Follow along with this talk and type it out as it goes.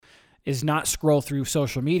is not scroll through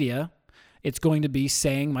social media. It's going to be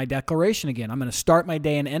saying my declaration again. I'm going to start my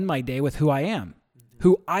day and end my day with who I am,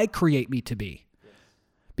 who I create me to be.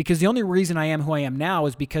 Because the only reason I am who I am now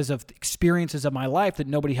is because of the experiences of my life that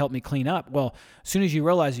nobody helped me clean up. Well, as soon as you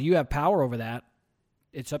realize that you have power over that,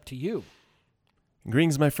 it's up to you.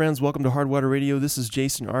 Greetings, my friends. Welcome to Hardwater Radio. This is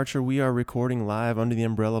Jason Archer. We are recording live under the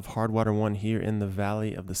umbrella of Hardwater One here in the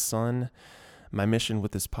Valley of the Sun. My mission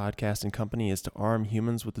with this podcasting company is to arm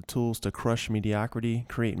humans with the tools to crush mediocrity,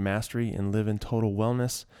 create mastery, and live in total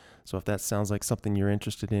wellness. So if that sounds like something you're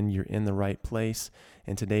interested in, you're in the right place.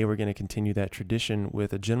 And today we're going to continue that tradition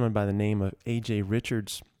with a gentleman by the name of AJ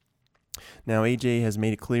Richards. Now, AJ has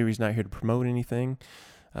made it clear he's not here to promote anything,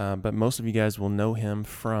 but most of you guys will know him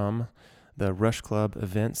from the Rush Club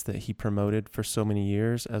events that he promoted for so many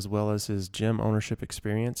years, as well as his gym ownership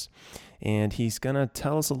experience. And he's going to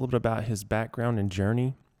tell us a little bit about his background and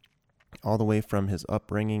journey, all the way from his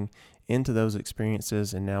upbringing into those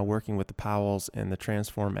experiences and now working with the Powells and the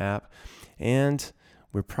Transform app. And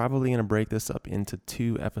we're probably going to break this up into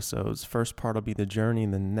 2 episodes. First part will be the journey,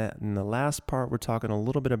 and the last part we're talking a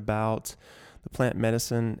little bit about the plant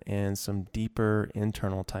medicine and some deeper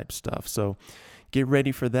internal type stuff. So get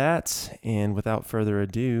ready for that. And without further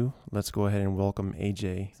ado, let's go ahead and welcome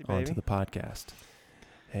AJ onto the podcast.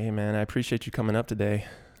 Hey, man, I appreciate you coming up today.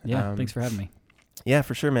 Yeah, thanks for having me. Yeah,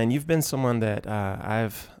 for sure, man. You've been someone that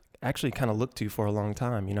I've actually kind of looked to for a long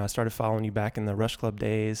time. You know, I started following you back in the Rush Club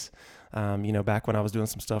days, back when I was doing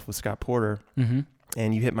some stuff with Scott Porter. Mm-hmm.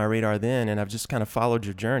 And you hit my radar then, and I've just kind of followed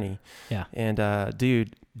your journey. Yeah. And,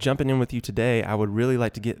 dude, jumping in with you today, I would really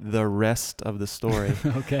like to get the rest of the story.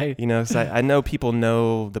 Okay. You know, so I know people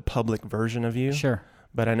know the public version of you. Sure.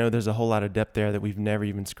 But I know there's a whole lot of depth there that we've never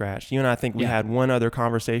even scratched. You and I think we had one other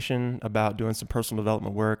conversation about doing some personal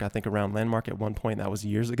development work, I think around Landmark at one point. That was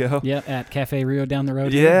years ago. Yeah, at Cafe Rio down the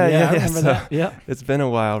road. Yeah. I remember that. Yeah. It's been a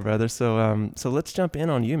while, brother. So let's jump in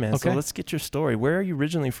on you, man. Okay. So let's get your story. Where are you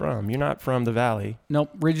originally from? You're not from the Valley.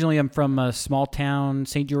 Nope. Originally, I'm from a small town,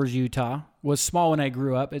 St. George, Utah. Was small when I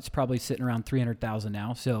grew up. It's probably sitting around 300,000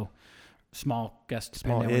 now. So small, guess,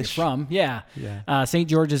 depending on where you're from. Yeah. St.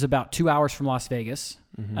 George is about 2 hours from Las Vegas.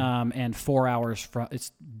 Mm-hmm. And 4 hours from,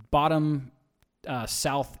 it's bottom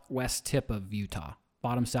southwest tip of Utah,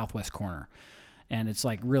 bottom southwest corner. And it's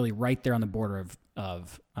like really right there on the border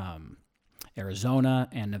of Arizona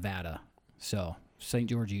and Nevada. So St.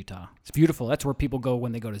 George, Utah. It's beautiful. That's where people go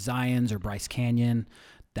when they go to Zion's or Bryce Canyon,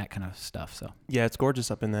 that kind of stuff. So yeah, it's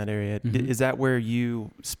gorgeous up in that area. Mm-hmm. Is that where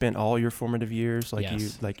you spent all your formative years, like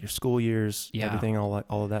your school years, everything, all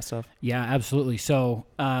of that stuff? Yeah, absolutely. So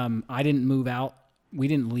I didn't move out. We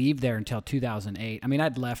didn't leave there until 2008. I mean,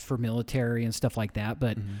 I'd left for military and stuff like that,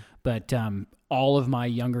 but all of my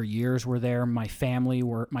younger years were there. My family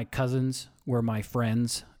my cousins were my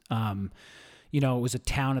friends. It was a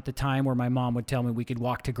town at the time where my mom would tell me we could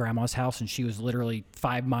walk to grandma's house, and she was literally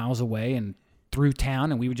 5 miles away and through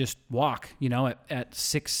town, and we would just walk, at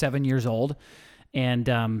 6, 7 years old. And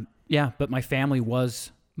but my family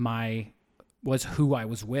was who I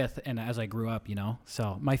was with, and as I grew up,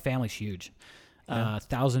 so my family's huge.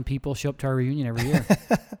 1,000 people show up to our reunion every year.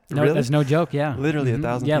 No, really? That's no joke. Yeah, literally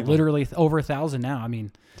 1,000. Yeah, people. Literally over 1,000 now. I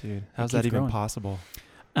mean, dude, how's that even growing. Possible?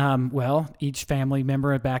 Well, each family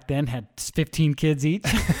member back then had 15 kids each.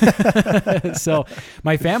 So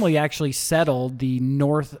my family actually settled the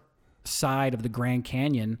north side of the Grand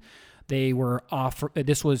Canyon. They were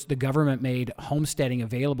the government made homesteading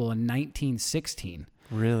available in 1916.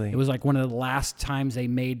 Really? It was like one of the last times they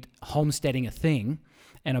made homesteading a thing.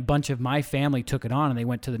 And a bunch of my family took it on, and they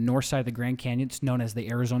went to the north side of the Grand Canyon. It's known as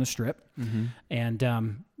the Arizona Strip. Mm-hmm.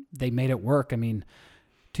 And they made it work. I mean,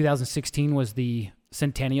 2016 was the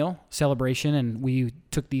centennial celebration, and we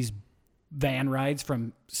took these van rides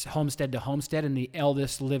from homestead to homestead, and the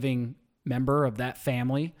eldest living member of that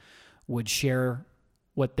family would share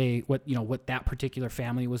what that particular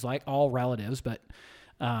family was like, all relatives. But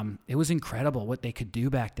it was incredible what they could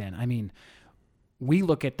do back then. I mean, we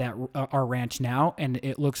look at our ranch now, and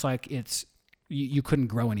it looks like you couldn't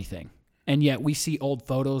grow anything. And yet we see old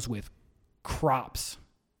photos with crops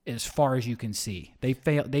as far as you can see.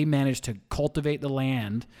 They managed to cultivate the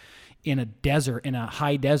land in a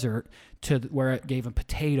high desert to where it gave them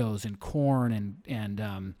potatoes and corn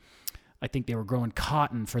and I think they were growing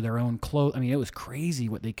cotton for their own clothes. I mean, it was crazy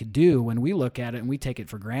what they could do when we look at it and we take it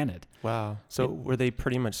for granted. Wow. So were they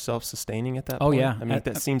pretty much self-sustaining at that point? Oh, yeah. I mean,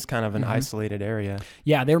 that seems kind of an isolated area.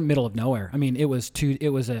 Yeah, they were middle of nowhere. I mean, it was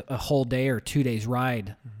a whole day or 2 days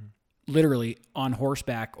ride, literally on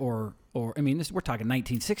horseback or we're talking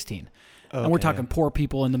 1916. And we're Okay. talking poor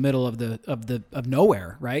people in the middle of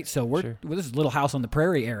nowhere, right? So Sure. this is Little House on the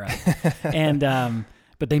Prairie era, and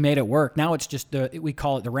but they made it work. Now it's just we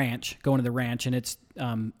call it the ranch, going to the ranch, and it's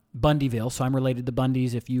Bundyville. So I'm related to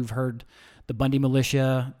Bundys. If you've heard the Bundy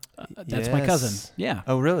militia, that's my cousin. Yeah.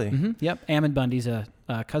 Oh, really? Yep. Ammon Bundy's a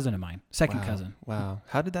cousin of mine, second Wow. cousin. Wow.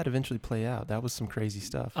 How did that eventually play out? That was some crazy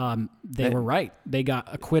stuff. They were right. They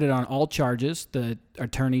got acquitted on all charges. The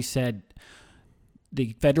attorney said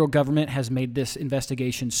the federal government has made this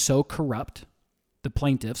investigation so corrupt, the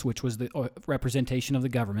plaintiffs, which was the representation of the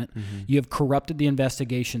government, you have corrupted the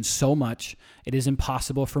investigation so much, it is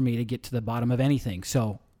impossible for me to get to the bottom of anything.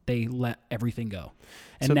 So they let everything go.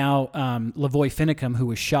 And So- now Lavoy Finicum, who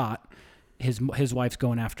was shot, his wife's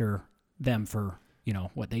going after them for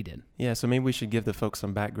what they did. Yeah, so maybe we should give the folks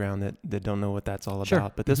some background that don't know what that's all Sure.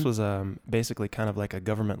 about. But this was basically kind of like a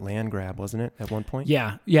government land grab, wasn't it, at one point?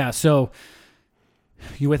 Yeah. So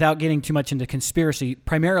without getting too much into conspiracy,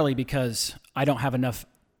 primarily because I don't have enough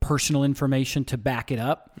personal information to back it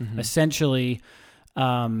up. Essentially,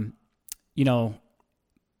 the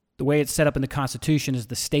way it's set up in the Constitution is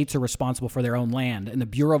the states are responsible for their own land, and the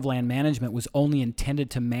Bureau of Land Management was only intended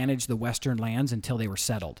to manage the western lands until they were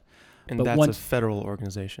settled. And But that's a federal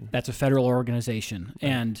organization. That's a federal organization,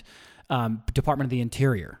 and Department of the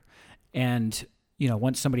Interior. And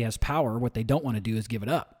once somebody has power, what they don't want to do is give it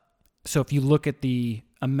up. So if you look at the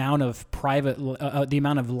amount of the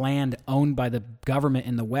amount of land owned by the government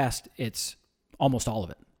in the West, it's almost all of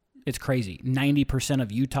it. It's crazy. 90%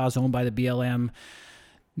 of Utah is owned by the BLM.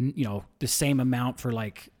 The same amount for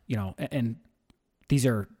and these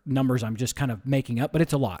are numbers I'm just kind of making up, but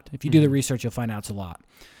it's a lot. If you do the research, you'll find out it's a lot.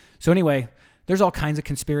 So anyway, there's all kinds of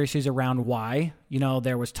conspiracies around why.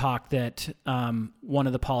 There was talk that one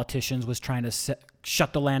of the politicians was trying to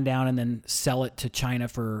shut the land down and then sell it to China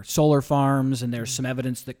for solar farms, and there's some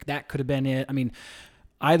evidence that could have been it. I mean,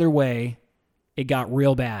 either way, it got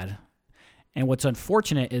real bad. And what's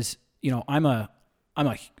unfortunate is, I'm a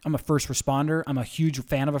first responder. I'm a huge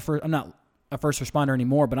fan of I'm not a first responder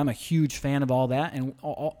anymore, but I'm a huge fan of all that. And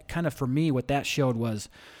all kind of for me, what that showed was,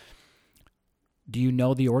 do you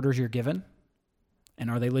know the orders you're given? And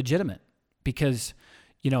are they legitimate? Because,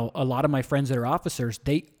 a lot of my friends that are officers,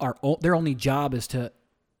 their only job is to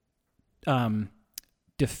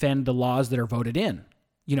defend the laws that are voted in.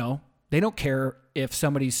 They don't care if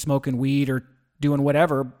somebody's smoking weed or doing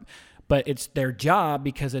whatever, but it's their job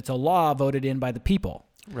because it's a law voted in by the people.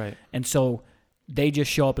 Right. And so they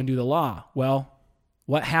just show up and do the law. Well,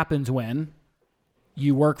 what happens when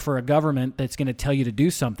you work for a government that's going to tell you to do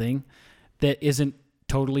something that isn't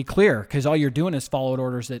totally clear? Because all you're doing is followed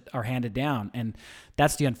orders that are handed down. And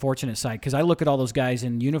that's the unfortunate side. Because I look at all those guys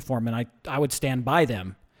in uniform and I would stand by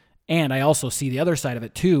them. And I also see the other side of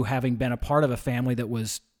it too, having been a part of a family that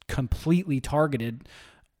was completely targeted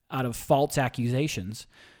out of false accusations.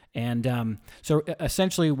 And so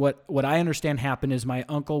essentially what I understand happened is my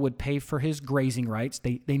uncle would pay for his grazing rights.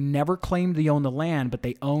 They never claimed they owned the land, but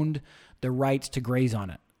they owned the rights to graze on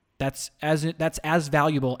it. That's as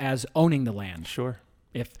valuable as owning the land. Sure.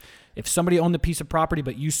 If somebody owned the piece of property,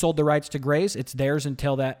 but you sold the rights to graze, it's theirs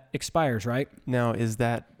until that expires, right? Now, is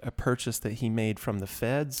that a purchase that he made from the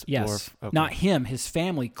feds? Yes. Or, okay. Not him, his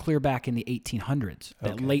family, clear back in the 1800s,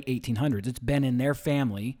 that Okay. late 1800s. It's been in their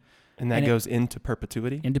family. And that goes into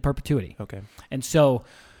perpetuity? Into perpetuity. Okay. And so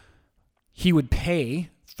he would pay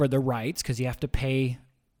for the rights because you have to pay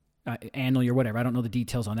annually or whatever. I don't know the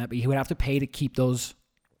details on that, but he would have to pay to keep those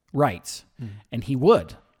rights. And he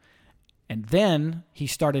would. And then he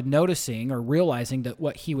started noticing or realizing that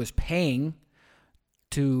what he was paying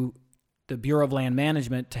to the Bureau of Land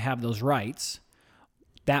Management to have those rights,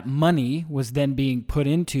 that money was then being put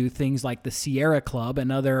into things like the Sierra Club and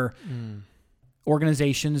other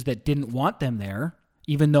organizations that didn't want them there,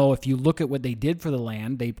 even though if you look at what they did for the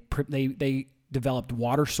land, they developed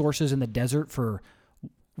water sources in the desert for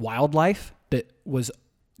wildlife that was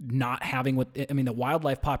not having the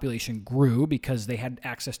wildlife population grew because they had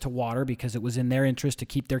access to water because it was in their interest to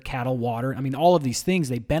keep their cattle watered. I mean, all of these things,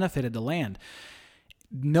 they benefited the land.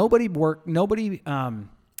 Nobody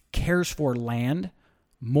cares for land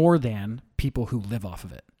more than people who live off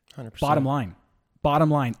of it. 100%. Bottom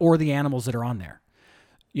line, or the animals that are on there.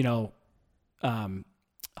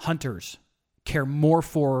 Hunters care more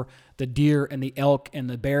for the deer and the elk and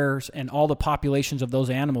the bears and all the populations of those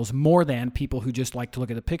animals more than people who just like to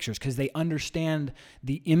look at the pictures because they understand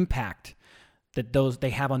the impact that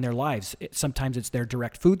they have on their lives. Sometimes it's their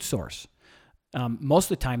direct food source. Most of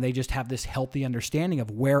the time, they just have this healthy understanding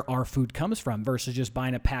of where our food comes from versus just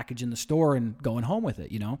buying a package in the store and going home with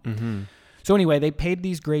it, Mm-hmm. So anyway, they paid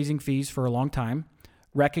these grazing fees for a long time.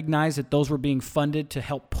 recognized that those were being funded to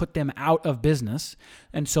help put them out of business,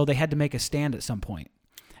 and so they had to make a stand at some point.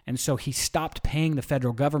 And so he stopped paying the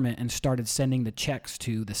federal government and started sending the checks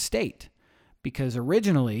to the state, because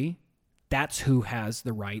originally that's who has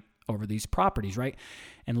the right over these properties, right?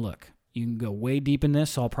 And look, you can go way deep in this,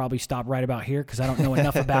 so I'll probably stop right about here because I don't know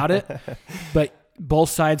enough about it. But both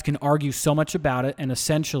sides can argue so much about it, and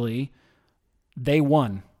essentially they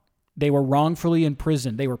won. They were wrongfully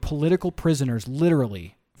imprisoned. They were political prisoners,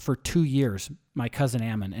 literally, for 2 years, my cousin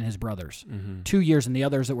Ammon and his brothers. 2 years, and the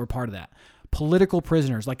others that were part of that. Political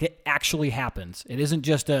prisoners, like it actually happens. It isn't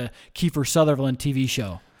just a Kiefer Sutherland TV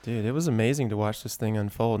show. Dude, it was amazing to watch this thing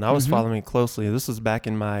unfold. And I was following it closely. This was back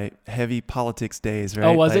in my heavy politics days, right?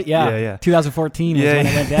 Oh, was it? Yeah. Yeah. 2014 was when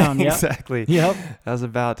it went down. Yep. Exactly. Yep. I was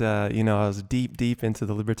about, I was deep into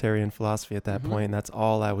the libertarian philosophy at that point, and that's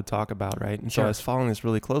all I would talk about, right? And so I was following this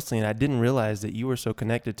really closely, and I didn't realize that you were so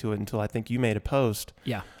connected to it until I think you made a post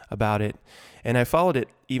about it. And I followed it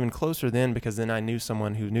even closer then because then I knew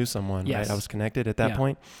someone who knew someone, right? I was connected at that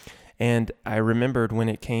point. And I remembered when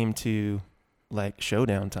it came to like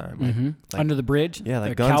showdown time, like under the bridge. Yeah,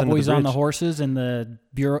 like the guns cowboys under the on the bridge. horses and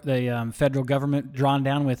the federal government drawn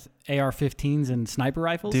down with AR-15s and sniper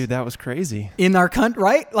rifles. Dude, that was crazy. In our country,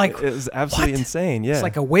 right? Like it was absolutely insane. Yeah, it's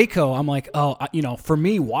like a Waco. I'm like, for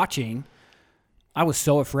me watching, I was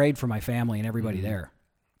so afraid for my family and everybody there,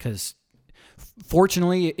 because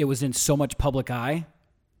fortunately it was in so much public eye.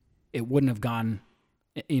 It wouldn't have gone,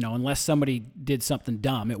 unless somebody did something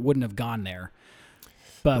dumb, it wouldn't have gone there.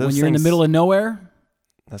 But when you're in the middle of nowhere,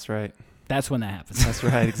 that's right. That's when that happens. That's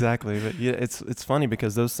right, exactly. But yeah, it's funny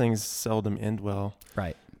because those things seldom end well.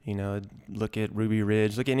 Right. Look at Ruby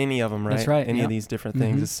Ridge. Look at any of them, right? That's right. Any of these different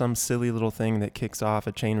things. It's some silly little thing that kicks off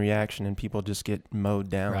a chain reaction and people just get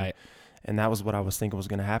mowed down. Right. And that was what I was thinking was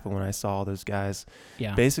going to happen when I saw all those guys.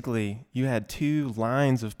 Yeah. Basically, you had two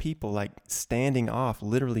lines of people like standing off,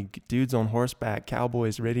 literally dudes on horseback,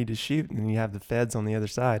 cowboys ready to shoot, and you have the feds on the other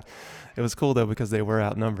side. It was cool though because they were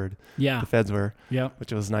outnumbered. Yeah. The feds were. Yeah.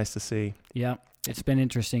 Which was nice to see. Yeah. It's been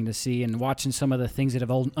interesting to see, and watching some of the things that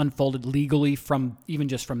have unfolded legally from even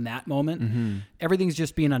just from that moment. Everything's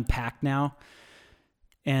just being unpacked now.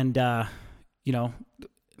 And,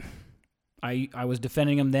 I was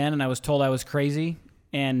defending him then, and I was told I was crazy.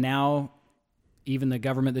 And now even the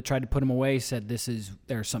government that tried to put him away said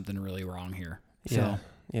there's something really wrong here. Yeah.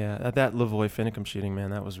 Yeah. That Lavoy Finicum shooting, man,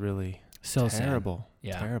 that was really so terrible. Sad.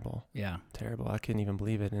 Yeah. Terrible. Yeah. Terrible. I couldn't even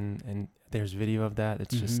believe it. And there's video of that.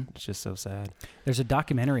 It's just so sad. There's a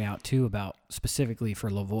documentary out too about specifically for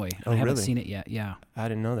Lavoy. Oh, I haven't really? seen it yet. Yeah. I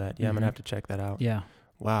didn't know that. Yeah. I'm going to have to check that out. Yeah.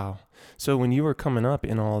 Wow. So when you were coming up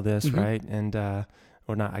in all this, right? And,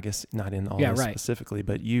 or not, I guess not in all this specifically,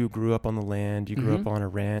 but you grew up on the land, you grew up on a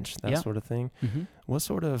ranch, that sort of thing. What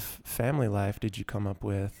sort of family life did you come up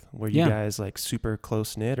with? Were you guys like super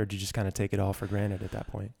close knit, or did you just kind of take it all for granted at that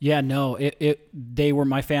point? Yeah, no, they were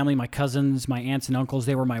my family, my cousins, my aunts and uncles,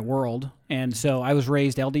 they were my world. And so I was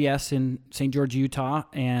raised LDS in St. George, Utah,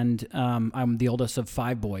 and I'm the oldest of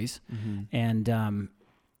 5 boys. And,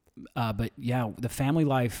 but yeah, the family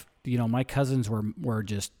life, my cousins were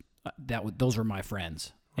just, those were my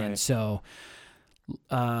friends. Right. And so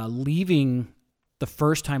leaving the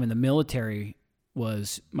first time in the military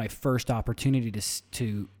was my first opportunity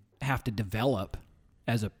to have to develop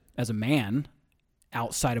as a man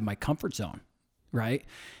outside of my comfort zone, right?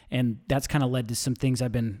 And that's kind of led to some things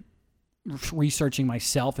I've been researching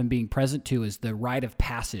myself and being present to, is the rite of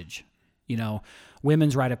passage.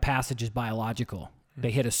 Women's rite of passage is biological.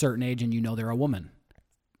 They hit a certain age and they're a woman.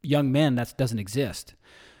 Young men, that doesn't exist.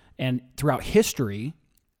 And throughout history,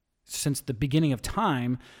 since the beginning of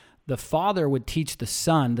time, the father would teach the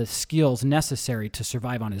son the skills necessary to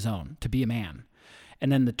survive on his own, to be a man.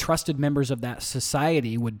 And then the trusted members of that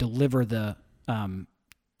society would deliver the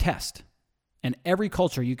test. And every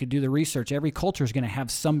culture, you could do the research, every culture is going to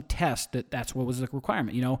have some test that's what was the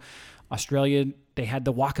requirement. Australia, they had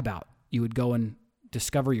the walkabout. You would go and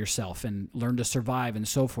discover yourself and learn to survive and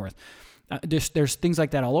so forth. There's things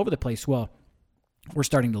like that all over the place. Well, we're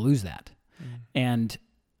starting to lose that. And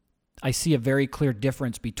I see a very clear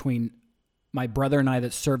difference between my brother and I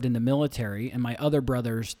that served in the military and my other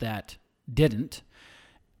brothers that didn't.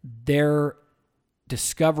 Their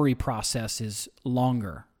discovery process is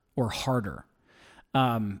longer or harder.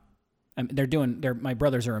 My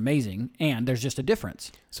brothers are amazing, and there's just a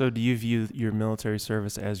difference. So do you view your military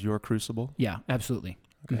service as your crucible? Yeah, absolutely.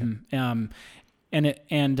 Okay.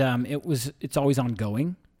 It's always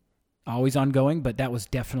ongoing. But that was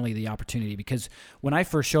definitely the opportunity, because when I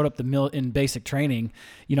first showed up in basic training,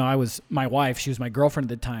 my wife, she was my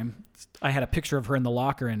girlfriend at the time. I had a picture of her in the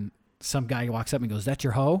locker, and some guy walks up and goes, "Is that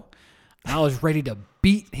your hoe?" And I was ready to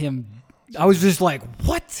beat him. I was just like,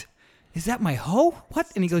 "What? Is that my hoe? What?"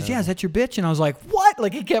 And he goes, "Yeah, is that your bitch?" And I was like, "What?"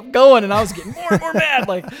 Like, he kept going, and I was getting more and more mad.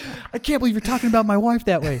 Like, I can't believe you're talking about my wife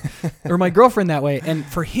that way, or my girlfriend that way. And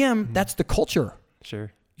for him, that's the culture.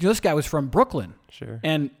 Sure. This guy was from Brooklyn. Sure.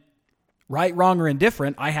 And right, wrong, or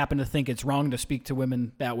indifferent, I happen to think it's wrong to speak to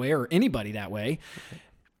women that way or anybody that way.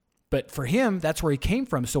 But for him, that's where he came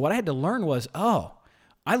from. So what I had to learn was,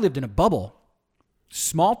 I lived in a bubble.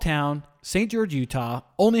 Small town, St. George, Utah,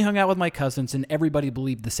 only hung out with my cousins, and everybody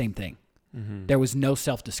believed the same thing. Mm-hmm. There was no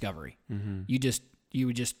self-discovery. Mm-hmm. You just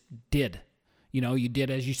did. You did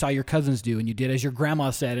as you saw your cousins do, and you did as your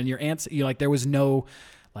grandma said, and your aunts. There was no,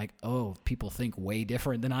 people think way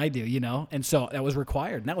different than I do, And so that was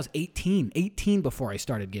required. And that was 18 before I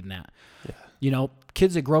started getting that. Yeah.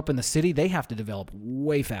 Kids that grow up in the city, they have to develop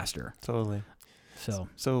way faster. Totally.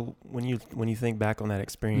 So when you think back on that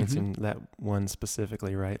experience Mm-hmm. and that one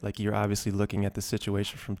specifically, right? Like, you're obviously looking at the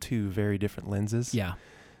situation from two very different lenses. Yeah.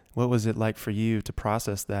 What was it like for you to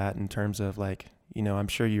process that in terms of, like, I'm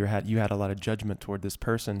sure you had a lot of judgment toward this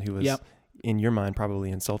person who was, Yep. in your mind,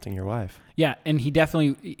 probably insulting your wife. Yeah, and he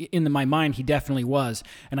definitely, my mind, he definitely was.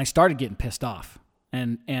 And I started getting pissed off.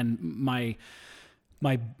 And my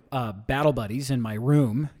battle buddies in my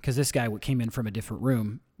room, because this guy came in from a different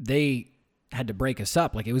room, they had to break us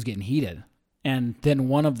up. Like, it was getting heated. And then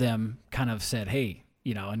one of them kind of said, "Hey,"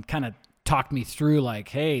 and kind of talked me through, like,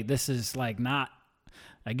 "Hey, this is like not,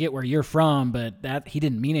 I get where you're from, but that he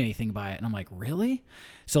didn't mean anything by it." And I'm like, "Really?"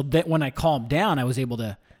 So that when I calmed down, I was able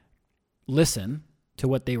to listen to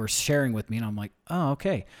what they were sharing with me. And I'm like, "Oh,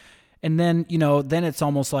 okay." And then, then it's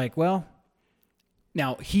almost like, well,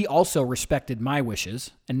 now he also respected my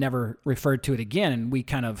wishes and never referred to it again. And we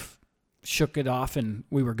kind of shook it off and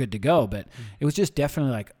we were good to go. But it was just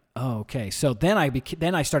definitely like, oh, okay. So then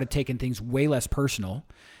I started taking things way less personal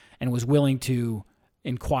and was willing to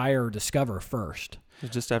inquire or discover first.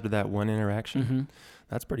 Just after that one interaction. Mm-hmm.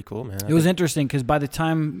 That's pretty cool, man. It was interesting because by the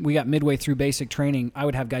time we got midway through basic training, I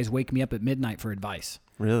would have guys wake me up at midnight for advice.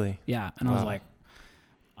 Really? Yeah. And I was like,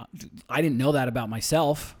 I didn't know that about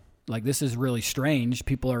myself. Like, this is really strange.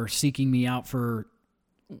 People are seeking me out for,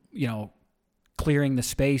 clearing the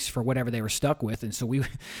space for whatever they were stuck with. And so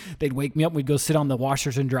they'd wake me up, we'd go sit on the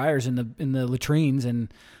washers and dryers in the latrines,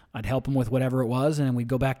 and I'd help them with whatever it was. And then we'd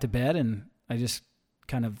go back to bed, and I just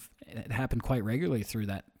it happened quite regularly through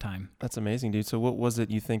that time. That's amazing, dude. So what was it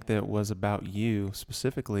you think that was about you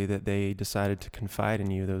specifically that they decided to confide in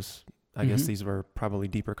you? I guess these were probably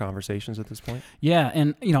deeper conversations at this point. Yeah.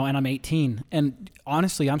 And, and I'm 18, and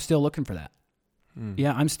honestly, I'm still looking for that.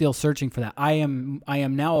 Yeah, I'm still searching for that. I am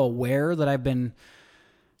now aware that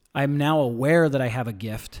I'm now aware that I have a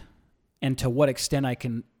gift, and to what extent I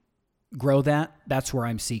can grow that's where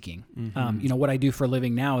I'm seeking. Mm-hmm. What I do for a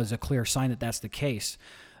living now is a clear sign that that's the case.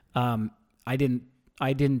 I didn't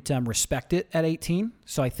respect it at 18,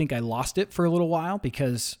 so I think I lost it for a little while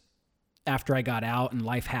because after I got out and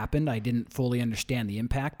life happened, I didn't fully understand the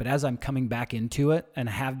impact. But as I'm coming back into it, and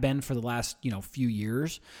have been for the last few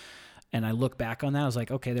years, and I look back on that, I was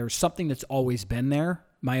like, okay, there's something that's always been there,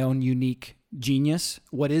 my own unique genius.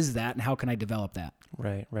 What is that, and how can I develop that?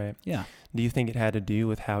 Right. Yeah. Do you think it had to do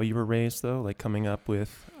with how you were raised, though? Like, coming up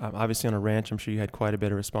with, obviously on a ranch, I'm sure you had quite a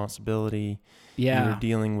bit of responsibility. Yeah. You were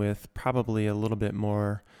dealing with probably a little bit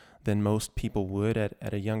more than most people would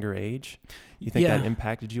at a younger age. You think that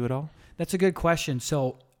impacted you at all? That's a good question.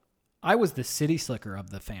 So I was the city slicker of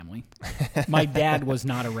the family. My dad was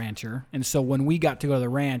not a rancher. And so when we got to go to the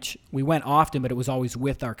ranch, we went often, but it was always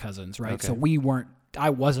with our cousins, right? Okay. So I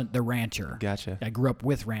wasn't the rancher. Gotcha. I grew up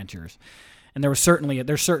with ranchers. And there's certainly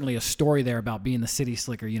a story there about being the city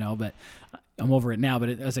slicker, but I'm over it now. But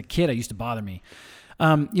as a kid, it used to bother me.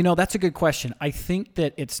 That's a good question. I think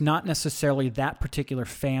that it's not necessarily that particular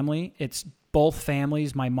family. It's both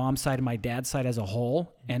families, my mom's side and my dad's side as a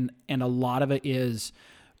whole. And a lot of it is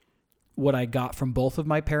what I got from both of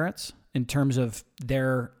my parents in terms of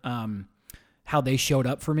their how they showed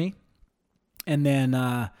up for me. And then,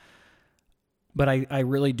 but I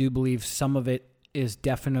really do believe some of it is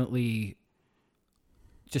definitely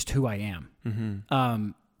just who I am. Mm-hmm.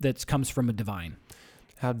 That comes from a divine.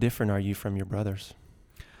 How different are you from your brothers?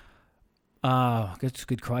 That's a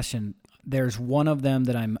good question. There's one of them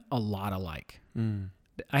that I'm a lot alike.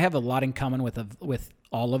 I have a lot in common with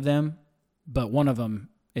all of them, but one of them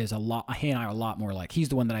is he and I are a lot more alike. He's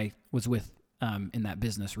the one that I was with in that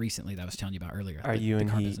business recently that I was telling you about earlier. Are you and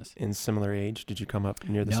he in similar age? Did you come up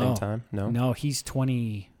near the same time? No, he's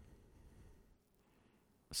 27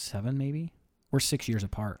 maybe. We're 6 years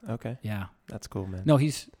apart. Okay. Yeah. That's cool, man. No,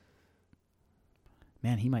 he's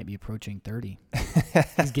man, he might be approaching 30.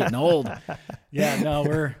 He's getting old. Yeah, no,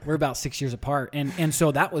 we're about 6 years apart. And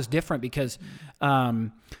so that was different because,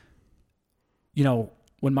 when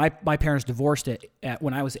my parents divorced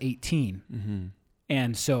when I was 18, mm-hmm.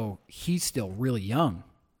 and so he's still really young.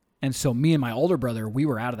 And so me and my older brother, we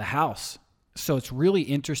were out of the house. So it's really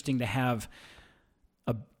interesting to have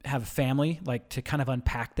a family, like to kind of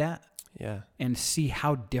unpack that. Yeah. And see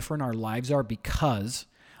how different our lives are, because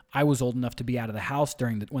I was old enough to be out of the house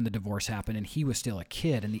when the divorce happened, and he was still a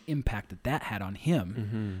kid, and the impact that had on him.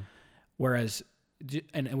 Mm-hmm. Whereas,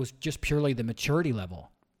 and it was just purely the maturity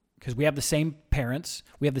level, because we have the same parents,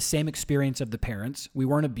 we have the same experience of the parents. We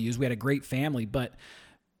weren't abused. We had a great family, but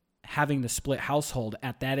having the split household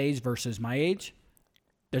at that age versus my age,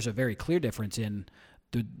 there's a very clear difference in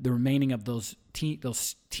the remaining of those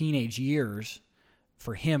teenage years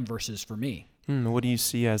for him versus for me. What do you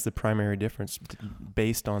see as the primary difference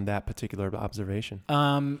based on that particular observation?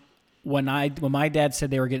 When my dad said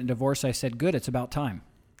they were getting divorced, I said, good, it's about time.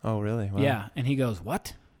 Oh, really? Wow. Yeah. And he goes,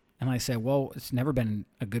 what? And I said, well, it's never been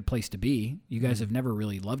a good place to be. You guys have never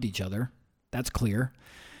really loved each other. That's clear.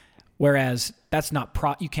 Whereas that's not,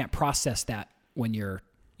 you can't process that when you're,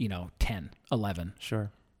 10, 11.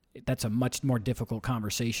 Sure. That's a much more difficult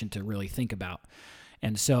conversation to really think about.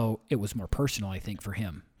 And so it was more personal, I think, for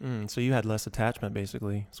him. So you had less attachment,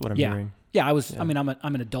 basically, is what I'm hearing. Yeah, I was. Yeah. I mean, I'm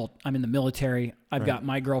an adult. I'm in the military. I've got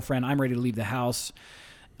my girlfriend. I'm ready to leave the house.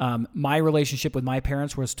 My relationship with my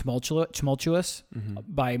parents was tumultuous mm-hmm.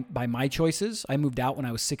 by my choices. I moved out when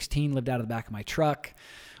I was 16, lived out of the back of my truck.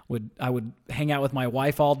 I would hang out with my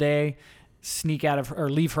wife all day, sneak out of or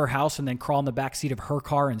leave her house, and then crawl in the back seat of her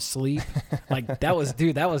car and sleep. That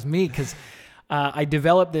was me, because I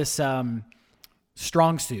developed this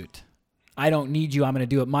strong suit. I don't need you. I'm going to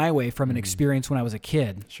do it my way from an experience when I was a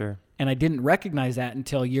kid. Sure. And I didn't recognize that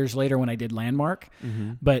until years later when I did Landmark.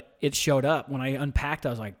 Mm-hmm. But it showed up. When I unpacked, I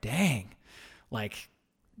was like, dang.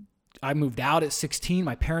 I moved out at 16.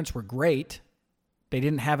 My parents were great. They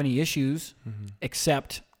didn't have any issues, mm-hmm.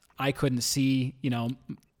 except I couldn't see,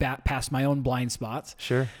 past my own blind spots.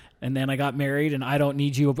 Sure. And then I got married, and I don't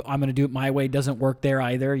need you. I'm going to do it my way. Doesn't work there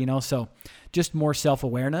either, So just more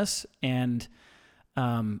self-awareness. And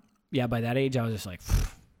by that age, I was just like,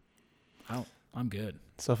 I'm good.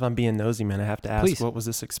 So if I'm being nosy, man, I have to ask, Please. What was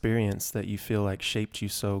this experience that you feel like shaped you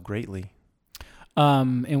so greatly?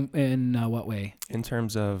 In what way? In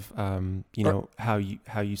terms of, how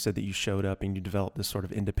you said that you showed up and you developed this sort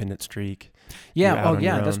of independent streak. Yeah. Oh,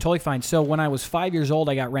 yeah. That's totally fine. So when I was 5 years old,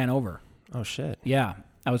 I got ran over. Oh, shit. Yeah.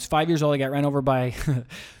 I was 5 years old. I got ran over by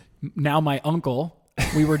now my uncle.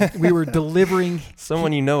 We were delivering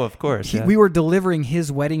someone of course. We were delivering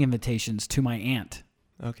his wedding invitations to my aunt.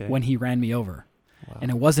 Okay. When he ran me over. Wow.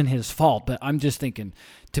 And it wasn't his fault, but I'm just thinking,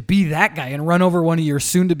 to be that guy and run over one of your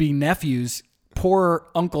soon-to-be nephews, poor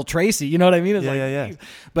Uncle Tracy, you know what I mean? It's yeah.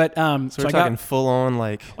 But so we're talking full on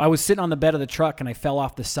I was sitting on the bed of the truck and I fell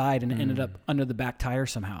off the side and ended up under the back tire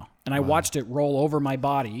somehow. And I watched it roll over my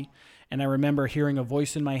body, and I remember hearing a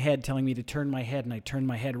voice in my head telling me to turn my head, and I turned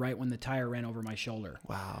my head right when the tire ran over my shoulder.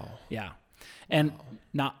 Wow. Yeah. And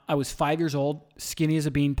I was 5 years old, skinny as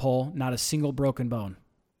a beanpole, not a single broken bone.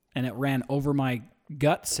 And it ran over my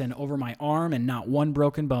guts and over my arm, and not one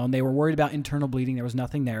broken bone. They were worried about internal bleeding. There was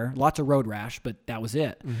nothing there. Lots of road rash, but that was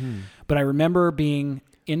it. Mm-hmm. But I remember being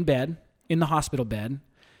in bed, in the hospital bed,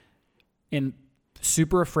 and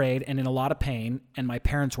super afraid and in a lot of pain, and my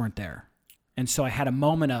parents weren't there. And so I had a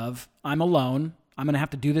moment of, I'm alone. I'm going to have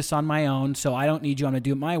to do this on my own, so I don't need you. I'm going to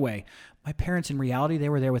do it my way. My parents, in reality, they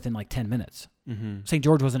were there within 10 minutes. Mm-hmm. St.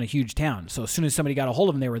 George wasn't a huge town, so as soon as somebody got a hold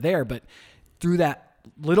of them, they were there. But through that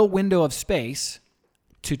little window of space,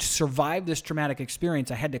 to survive this traumatic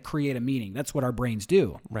experience, I had to create a meaning. That's what our brains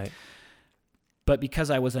do. Right. But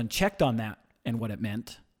because I was unchecked on that and what it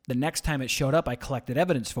meant, the next time it showed up, I collected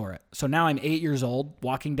evidence for it. So now I'm 8 years old,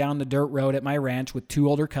 walking down the dirt road at my ranch with two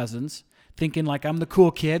older cousins, thinking like I'm the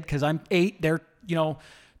cool kid because I'm 8, they're,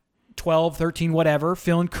 12, 13, whatever,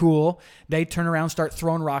 feeling cool. They turn around, start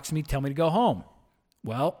throwing rocks at me, tell me to go home.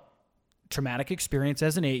 Well, traumatic experience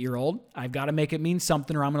as an 8-year-old. I've got to make it mean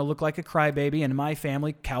something, or I'm going to look like a crybaby. And in my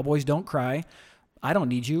family, cowboys don't cry. I don't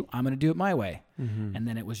need you. I'm going to do it my way. Mm-hmm. And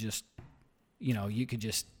then it was just, you could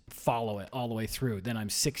just follow it all the way through. Then I'm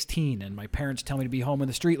 16 and my parents tell me to be home when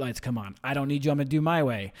the streetlights come on. I don't need you. I'm going to do my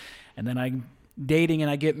way. And then I'm dating and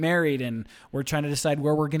I get married and we're trying to decide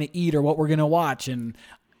where we're going to eat or what we're going to watch and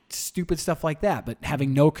stupid stuff like that. But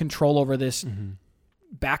having no control over this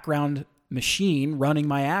background machine running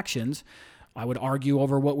my actions, I would argue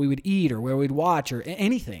over what we would eat or where we'd watch or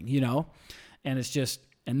anything, and it's just,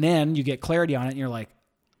 and then you get clarity on it and you're like,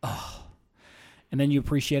 oh, and then you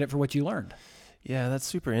appreciate it for what you learned. Yeah, that's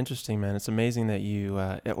super interesting, man. It's amazing that you,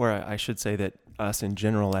 or I should say that us in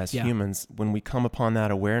general as humans, when we come upon that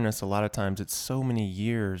awareness, a lot of times it's so many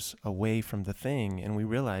years away from the thing, and we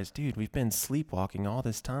realize, dude, we've been sleepwalking all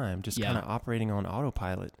this time, just kind of operating on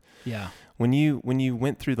autopilot. Yeah. When you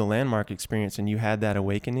went through the landmark experience and you had that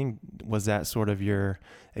awakening, was that sort of your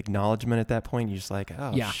acknowledgement at that point? You're just like,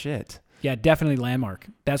 oh, shit. Yeah, definitely landmark.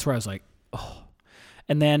 That's where I was like, oh.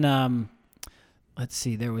 And then, let's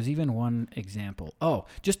see, there was even one example. Oh,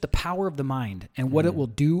 just the power of the mind and what it will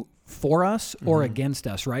do for us or against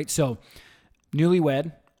us, right? So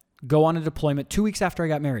newlywed, go on a deployment 2 weeks after I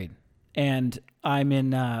got married. And I'm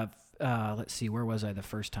in, let's see, where was I the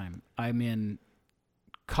first time? I'm in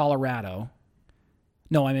Colorado.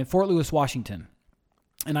 No, I'm in Fort Lewis, Washington.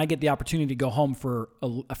 And I get the opportunity to go home for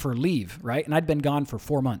leave, right? And I'd been gone for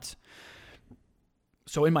 4 months.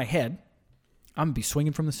 So in my head, I'm going to be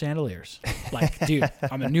swinging from the chandeliers. Like, dude,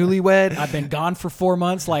 I'm a newlywed. I've been gone for 4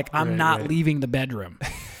 months. Like, I'm not leaving the bedroom.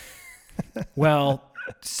 Well,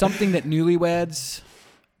 something that newlyweds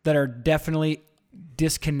that are definitely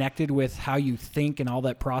disconnected with how you think and all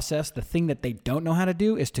that process, the thing that they don't know how to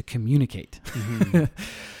do is to communicate.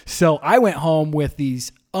 So I went home with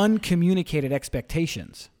these uncommunicated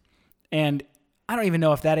expectations. And I don't even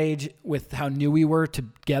know if that age, with how new we were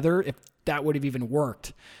together, if that would have even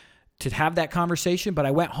worked to have that conversation. But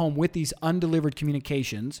I went home with these undelivered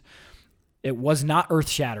communications. It was not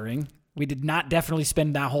earth-shattering. We did not definitely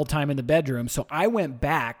spend that whole time in the bedroom. So I went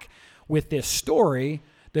back with this story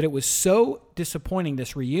that it was so disappointing,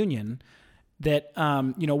 this reunion, that,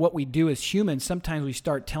 what we do as humans, sometimes we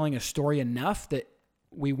start telling a story enough that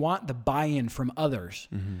we want the buy-in from others.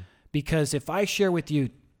 Because if I share with you,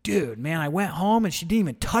 dude, man, I went home and she didn't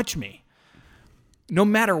even touch me. No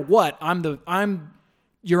matter what,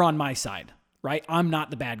 you're on my side, right? I'm not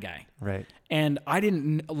the bad guy. Right. And I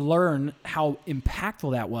didn't learn how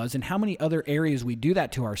impactful that was and how many other areas we do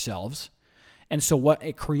that to ourselves. And so what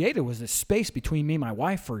it created was this space between me and my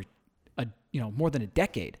wife for more than a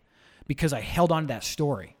decade because I held on to that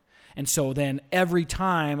story. And so then every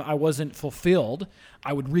time I wasn't fulfilled,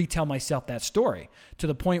 I would retell myself that story to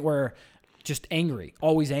the point where just angry,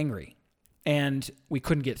 always angry. And we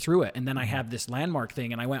couldn't get through it. And then I have this landmark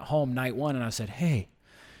thing, and I went home night one and I said, hey,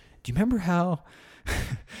 do you remember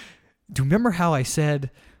how I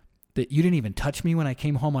said that you didn't even touch me when I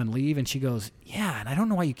came home on leave? And she goes, yeah, and I don't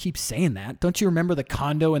know why you keep saying that. Don't you remember the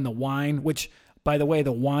condo and the wine? Which, by the way,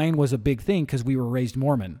 the wine was a big thing because we were raised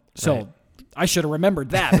Mormon. So I should have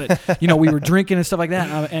remembered that. But, we were drinking and stuff like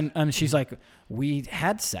that. And she's like, we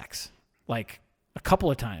had sex like a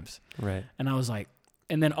couple of times. Right. And I was like,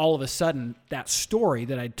 and then all of a sudden, that story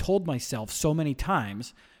that I'd told myself so many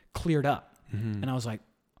times cleared up. And I was like,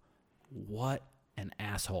 what an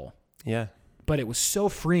asshole. Yeah. But it was so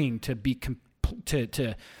freeing to be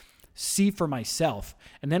to see for myself.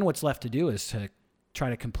 And then what's left to do is to try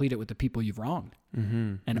to complete it with the people you've wronged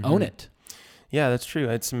and own it. Yeah, that's true.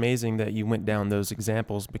 It's amazing that you went down those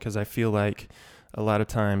examples because I feel like a lot of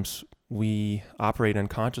times we operate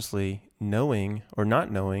unconsciously knowing or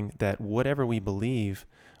not knowing that whatever we believe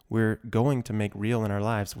we're going to make real in our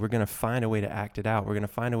lives, we're going to find a way to act it out. We're going to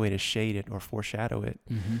find a way to shade it or foreshadow it.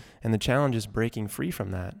 And the challenge is breaking free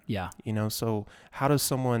from that. Yeah. So how does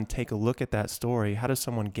someone take a look at that story? How does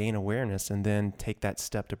someone gain awareness and then take that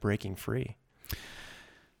step to breaking free?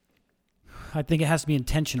 I think it has to be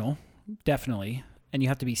intentional, definitely. And you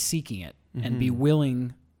have to be seeking it and be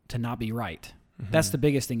willing to not be right. That's the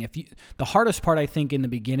biggest thing. The hardest part, I think, in the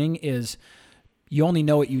beginning is you only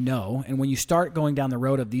know what you know. And when you start going down the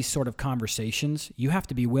road of these sort of conversations, you have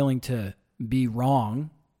to be willing to be wrong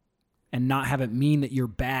and not have it mean that you're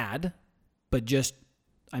bad, but just,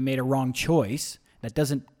 I made a wrong choice. That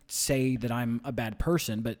doesn't say that I'm a bad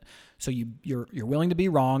person, but so you're willing to be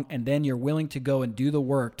wrong, and then you're willing to go and do the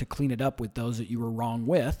work to clean it up with those that you were wrong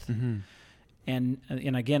with. And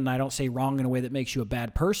again, I don't say wrong in a way that makes you a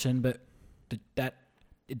bad person, but that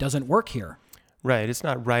it doesn't work here. Right. It's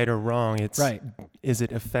not right or wrong. It's right. Is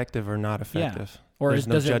it effective or not effective? Yeah. Or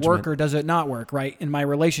does it work or does it not work, right? In my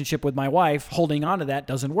relationship with my wife, holding on to that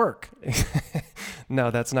doesn't work. No,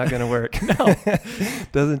 that's not going to work. No.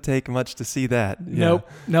 Doesn't take much to see that. Nope.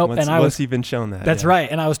 Once you've been shown that. That's right.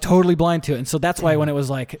 And I was totally blind to it. And so that's why when it was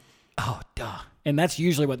like, oh, duh. And that's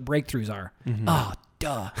usually what breakthroughs are. Oh,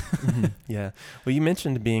 duh. Yeah. Well, you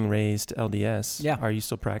mentioned being raised LDS. Yeah. Are you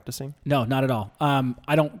still practicing? No, not at all.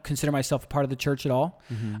 I don't consider myself a part of the church at all.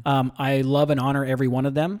 I love and honor every one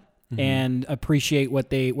of them and appreciate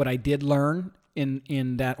what I did learn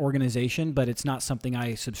in that organization, but it's not something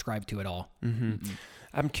I subscribe to at all.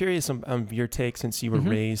 I'm curious of your take since you were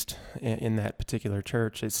raised in that particular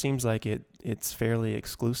church. It seems like it's fairly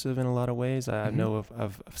exclusive in a lot of ways. I know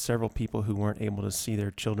of several people who weren't able to see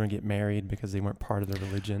their children get married because they weren't part of their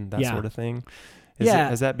religion, that sort of thing.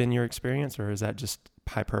 Has that been your experience, or is that just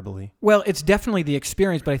hyperbole? Well, it's definitely the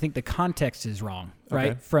experience, but I think the context is wrong,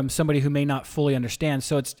 right? Okay. From somebody who may not fully understand.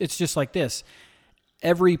 So it's just like this.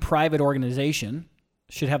 Every private organization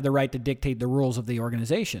should have the right to dictate the rules of the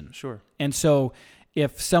organization. Sure. And so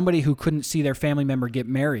if somebody who couldn't see their family member get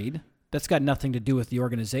married, that's got nothing to do with the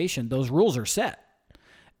organization. Those rules are set.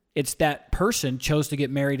 It's that person chose to get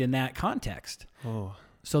married in that context. Oh.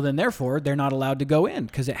 So then therefore, they're not allowed to go in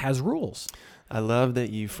because it has rules. I love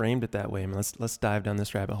that you framed it that way. I mean, let's dive down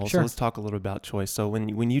this rabbit hole. Sure. So let's talk a little about choice. So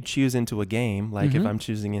when you choose into a game, like if I'm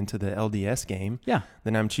choosing into the LDS game,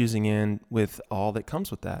 then I'm choosing in with all that comes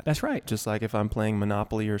with that. That's right. Just like if I'm playing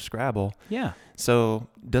Monopoly or Scrabble. Yeah. So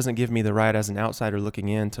doesn't give me the right as an outsider looking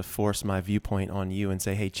in to force my viewpoint on you and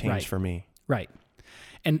say, hey, change for me. Right.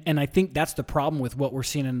 And I think that's the problem with what we're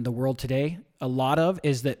seeing in the world today. A lot of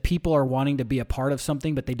is that people are wanting to be a part of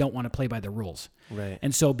something, but they don't want to play by the rules. Right.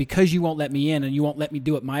 And so because you won't let me in and you won't let me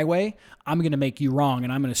do it my way, I'm going to make you wrong,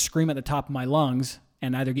 and I'm going to scream at the top of my lungs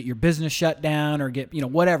and either get your business shut down or get,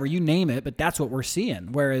 whatever, you name it, but that's what we're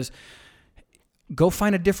seeing. Whereas go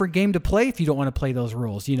find a different game to play if you don't want to play those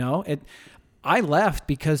rules, I left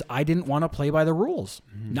because I didn't want to play by the rules,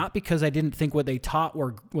 not because I didn't think what they taught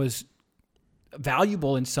was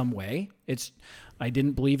valuable in some way. I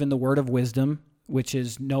didn't believe in the word of wisdom, which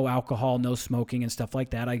is no alcohol, no smoking, and stuff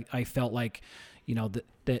like that. I felt like,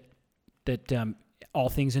 that all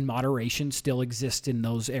things in moderation still exist in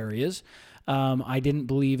those areas. I didn't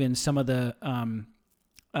believe in some of the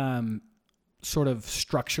sort of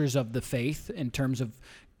structures of the faith in terms of,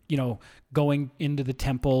 going into the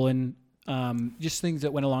temple and just things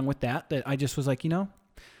that went along with that I just was like,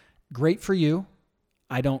 great for you.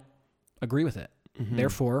 I don't agree with it.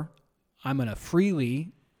 Therefore, I'm going to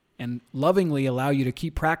freely and lovingly allow you to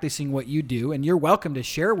keep practicing what you do, and you're welcome to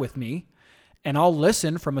share with me, and I'll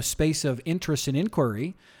listen from a space of interest and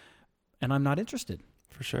inquiry, and I'm not interested.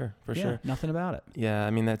 For sure. Nothing about it. Yeah,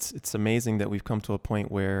 I mean, it's amazing that we've come to a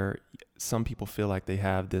point where some people feel like they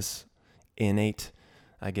have this innate,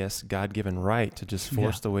 I guess, God-given right to just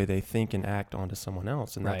force the way they think and act onto someone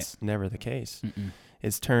else, and that's never the case.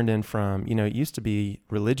 It's turned in from, it used to be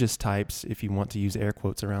religious types, if you want to use air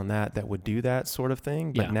quotes around that would do that sort of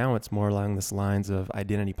thing. But now it's more along the lines of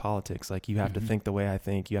identity politics. Like you have to think the way I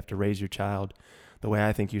think. You have to raise your child the way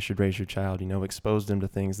I think you should raise your child, expose them to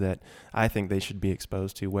things that I think they should be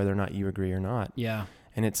exposed to, whether or not you agree or not. Yeah.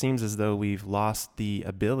 And it seems as though we've lost the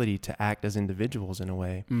ability to act as individuals in a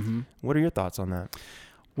way. What are your thoughts on that?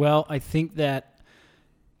 Well, I think that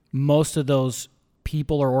most of those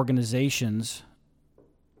people or organizations,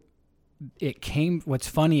 what's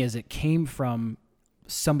funny is it came from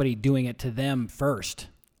somebody doing it to them first.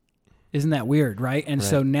 Isn't that weird, right? And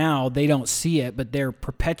so now they don't see it, but they're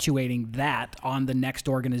perpetuating that on the next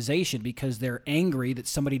organization because they're angry that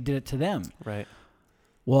somebody did it to them. Right.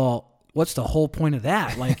 Well, what's the whole point of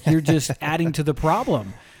that? Like, you're just adding to the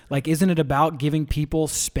problem. Like, isn't it about giving people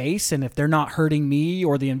space? And if they're not hurting me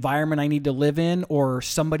or the environment I need to live in or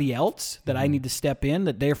somebody else that I need to step in,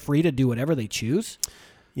 that they're free to do whatever they choose?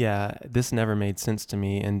 Yeah, this never made sense to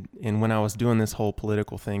me. And when I was doing this whole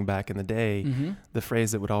political thing back in the day, the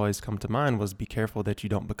phrase that would always come to mind was, be careful that you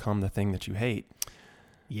don't become the thing that you hate.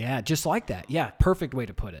 Yeah, just like that. Yeah, perfect way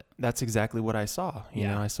to put it. That's exactly what I saw. You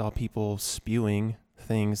know, I saw people spewing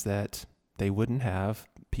things that they wouldn't have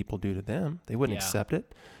people do to them. They wouldn't accept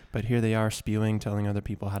it. But here they are spewing, telling other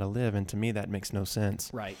people how to live. And to me, that makes no sense.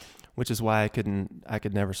 Right. Which is why I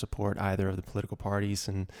could never support either of the political parties,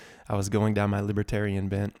 and I was going down my libertarian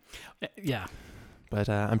bent. Yeah, but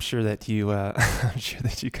I'm sure that you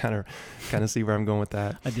kind of see where I'm going with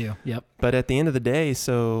that. I do. Yep. But at the end of the day,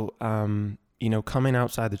 so coming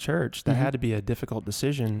outside the church, that had to be a difficult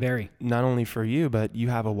decision. Very. Not only for you, but you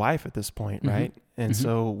have a wife at this point, right? And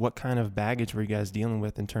so, what kind of baggage were you guys dealing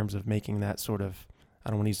with in terms of making that sort of, I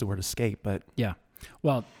don't want to use the word escape, but yeah.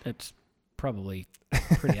 Well, it's probably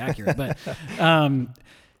pretty accurate, but I'm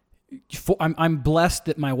blessed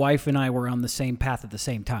that my wife and I were on the same path at the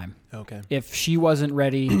same time. Okay. If she wasn't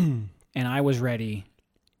ready and I was ready,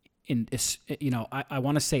 I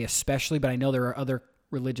want to say especially, but I know there are other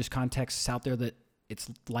religious contexts out there that it's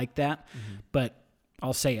like that, but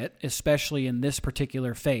I'll say it, especially in this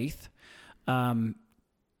particular faith, to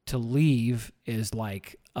leave is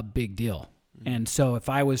like a big deal. And so if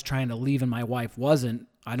I was trying to leave and my wife wasn't,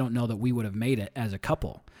 I don't know that we would have made it as a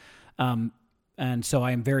couple. And so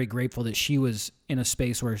I am very grateful that she was in a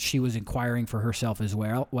space where she was inquiring for herself as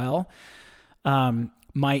well.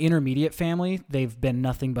 My intermediate family, they've been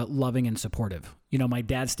nothing but loving and supportive. My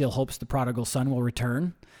dad still hopes the prodigal son will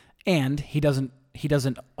return, and he doesn't,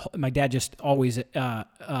 my dad just always,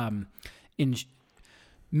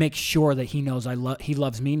 makes sure that he knows he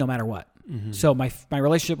loves me no matter what. Mm-hmm. So my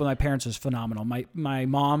relationship with my parents is phenomenal. My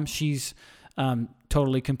mom, she's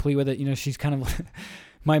totally complete with it. She's kind of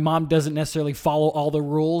my mom doesn't necessarily follow all the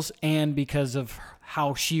rules, and because of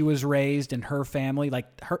how she was raised and her family,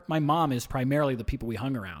 my mom is primarily the people we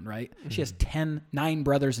hung around, right? Mm-hmm. She has 9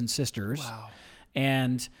 brothers and sisters. Wow.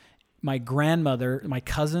 And my grandmother, my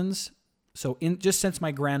cousins, so just since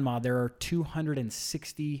my grandma, there are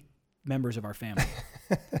 260 members of our family.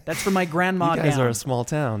 That's from my grandma down. You guys are a small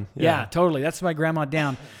town. Yeah, totally. That's my grandma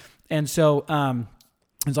down. And so,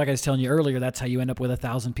 it's like I was telling you earlier, that's how you end up with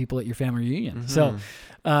 1,000 people at your family reunion. Mm-hmm. So,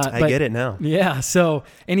 I get it now. Yeah. So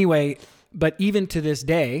anyway, but even to this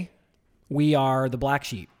day, we are the black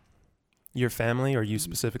sheep. Your family, or you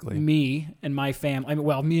specifically? Me and my family.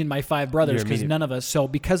 Me and my 5 brothers, because none of us. So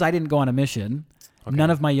because I didn't go on a mission,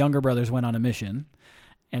 none of my younger brothers went on a mission.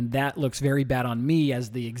 And that looks very bad on me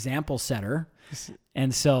as the example setter.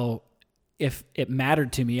 And so if it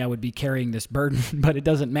mattered to me, I would be carrying this burden, but it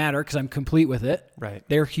doesn't matter because I'm complete with it. Right.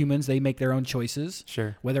 They're humans. They make their own choices.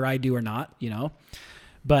 Sure. Whether I do or not,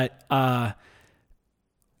 But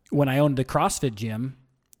when I owned the CrossFit gym,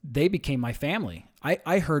 they became my family.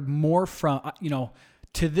 I heard more from,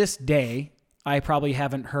 to this day, I probably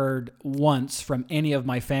haven't heard once from any of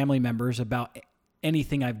my family members about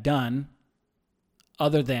anything I've done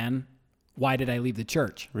other than, why did I leave the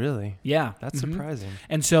church? Really? Yeah. That's surprising.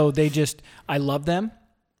 And so I love them,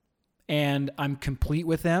 and I'm complete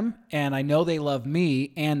with them, and I know they love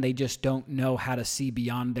me, and they just don't know how to see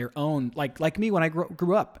beyond their own. Like me when I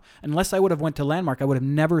grew up. Unless I would have went to Landmark, I would have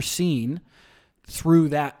never seen through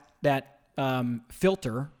that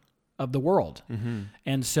filter of the world. Mm-hmm.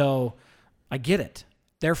 And so I get it.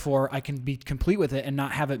 Therefore, I can be complete with it and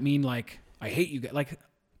not have it mean I hate you guys.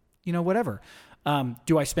 Whatever.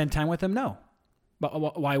 Do I spend time with them? No.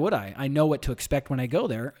 But why would I? I know what to expect when I go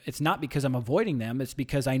there. It's not because I'm avoiding them. It's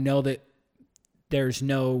because I know that there's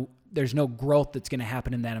no growth that's going to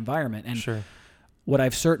happen in that environment. And sure. What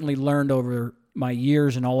I've certainly learned over my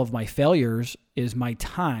years and all of my failures is my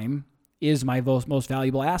time is my most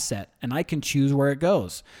valuable asset, and I can choose where it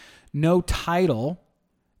goes. No title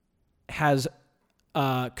has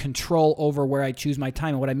control over where I choose my time.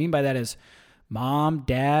 And what I mean by that is, mom,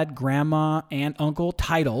 dad, grandma, aunt, uncle,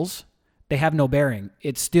 titles, they have no bearing.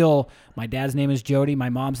 It's still, my dad's name is Jody, my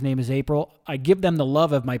mom's name is April. I give them the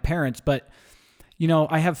love of my parents, but,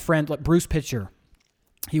 I have friends like Bruce Pitcher.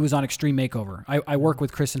 He was on Extreme Makeover. I work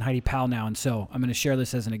with Chris and Heidi Powell now, and so I'm going to share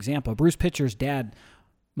this as an example. Bruce Pitcher's dad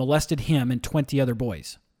molested him and 20 other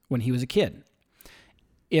boys when he was a kid.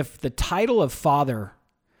 If the title of father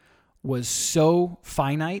was so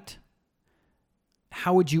finite,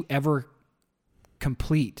 how would you ever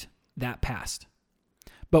complete that past?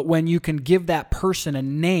 But when you can give that person a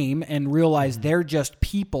name and realize they're just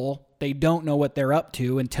people, they don't know what they're up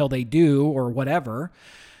to until they do or whatever,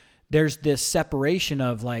 there's this separation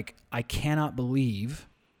of I cannot believe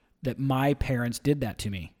that my parents did that to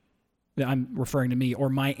me. I'm referring to me or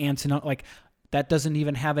my aunts and that doesn't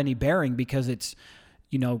even have any bearing because it's,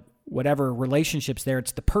 whatever relationships there,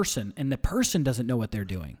 it's the person, and the person doesn't know what they're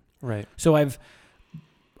doing. Right. So I've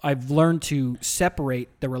learned to separate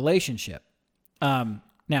the relationship.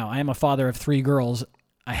 Now, I am a father of 3 girls.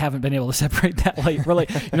 I haven't been able to separate that.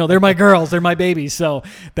 They're my girls, they're my babies. So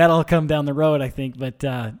that'll come down the road, I think. But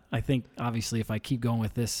I think, obviously, if I keep going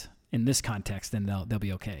with this in this context, then they'll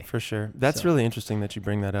be okay. For sure. That's really interesting that you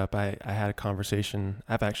bring that up. I had a conversation.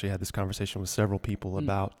 I've actually had this conversation with several people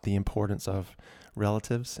about the importance of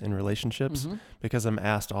relatives in relationships, because I'm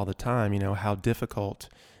asked all the time, how difficult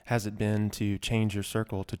has it been to change your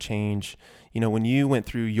circle, to change, when you went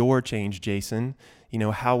through your change, Jason,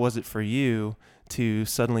 how was it for you to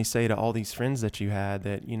suddenly say to all these friends that you had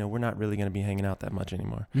that, we're not really going to be hanging out that much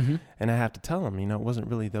anymore. Mm-hmm. And I have to tell them, it wasn't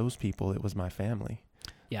really those people, it was my family.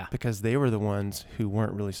 Yeah. Because they were the ones who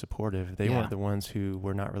weren't really supportive. They weren't the ones who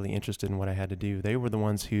were not really interested in what I had to do. They were the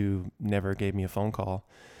ones who never gave me a phone call,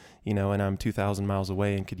 and I'm 2,000 miles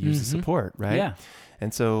away and could use the support, right? Yeah.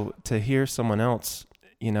 And so to hear someone else,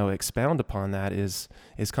 expound upon that is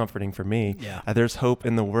comforting for me. Yeah. There's hope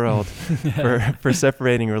in the world for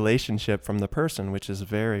separating relationship from the person, which is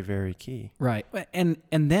very, very key. Right. And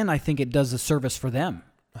then I think it does a service for them.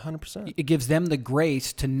 100%. It gives them the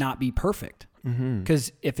grace to not be perfect.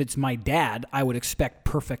 Because if it's my dad, I would expect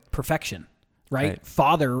perfection, right?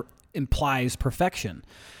 Father implies perfection.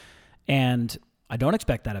 And I don't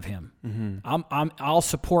expect that of him. Mm-hmm. I'll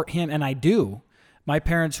support him, and I do. My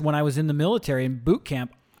parents, when I was in the military in boot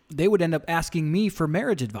camp, they would end up asking me for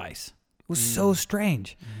marriage advice. It was so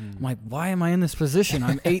strange. Mm-hmm. I'm like, why am I in this position?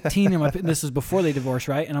 I'm 18, and this is before they divorced,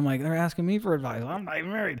 right? And I'm like, they're asking me for advice. I'm not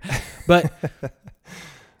even married. But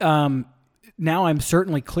now I'm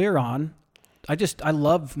certainly clear on, I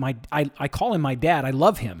call him my dad. I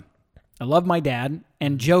love him. I love my dad,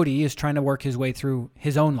 and Jody is trying to work his way through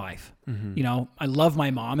his own life. Mm-hmm. You know, I love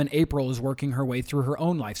my mom, and April is working her way through her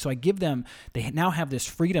own life. So I give them, they now have this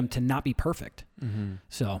freedom to not be perfect. Mm-hmm.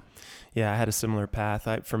 So, yeah, I had a similar path.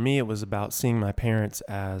 For me, it was about seeing my parents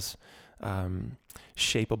as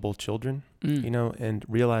shapeable children, you know, and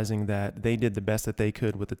realizing that they did the best that they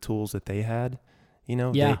could with the tools that they had. You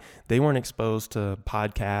know, they weren't exposed to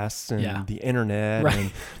podcasts and the internet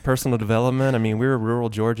and personal development. I mean, we were rural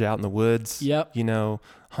Georgia out in the woods, you know,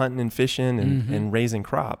 hunting and fishing and raising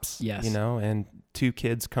crops, you know, and two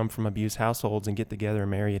kids come from abused households and get together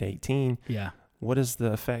and marry at 18. Yeah. What is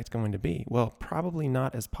the effect going to be? Well, probably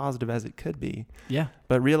not as positive as it could be. Yeah.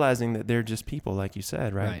 But realizing that they're just people, like you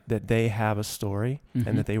said, right? That they have a story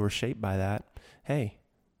and that they were shaped by that. Hey,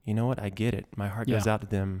 you know what? I get it. My heart goes out to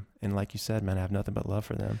them. And like you said, man, I have nothing but love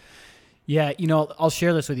for them. Yeah. You know, I'll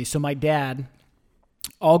share this with you. So my dad,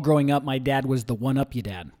 all growing up, my dad was the one-up-you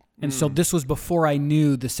dad. And so this was before I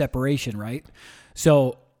knew the separation, right?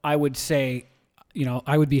 So I would say, you know,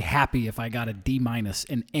 I would be happy if I got a D-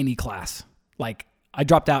 in any class. Like, I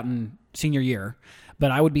dropped out in senior year,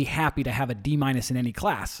 but I would be happy to have a D- in any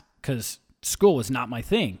class because school was not my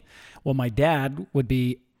thing. Well, my dad would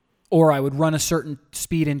be, or I would run a certain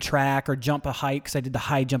speed in track or jump a height because I did the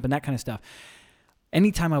high jump and that kind of stuff.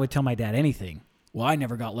 Anytime I would tell my dad anything, well, I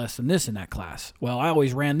never got less than this in that class. Well, I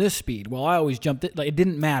always ran this speed. Well, I always jumped it. Like, it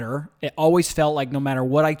didn't matter. It always felt like no matter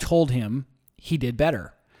what I told him, he did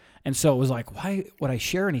better. And so it was like, why would I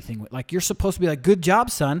share anything with? Like, you're supposed to be like, good job,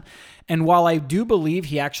 son. And while I do believe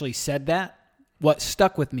he actually said that, what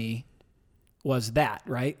stuck with me was that,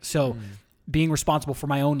 right? So being responsible for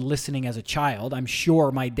my own listening as a child, I'm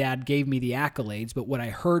sure my dad gave me the accolades, but what I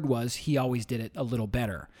heard was he always did it a little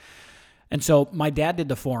better. And so my dad did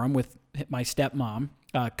the forum with my stepmom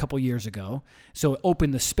a couple years ago. So it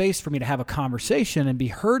opened the space for me to have a conversation and be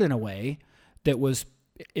heard in a way that was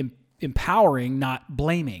empowering, not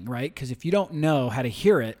blaming, right? Because if you don't know how to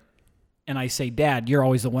hear it, and I say, Dad, you're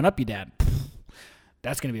always the one-up-you dad,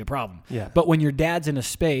 that's going to be a problem. Yeah. But when your dad's in a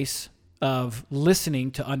space of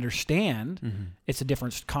listening to understand, it's a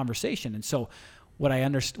different conversation. And so what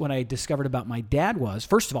I discovered about my dad was,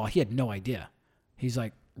 first of all, he had no idea. He's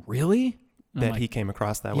like, really? And That he came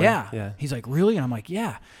across that way? Yeah. He's like, really? And I'm like,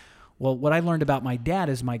 yeah. Well, what I learned about my dad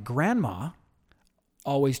is my grandma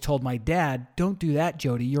always told my dad, don't do that,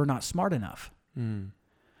 Jody. You're not smart enough.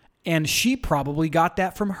 And she probably got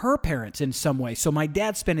that from her parents in some way. So my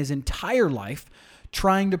dad spent his entire life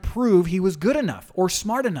trying to prove he was good enough or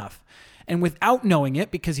smart enough. And without knowing it,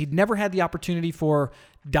 because he'd never had the opportunity for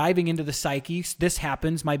diving into the psyche, this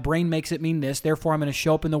happens, my brain makes it mean this, therefore I'm going to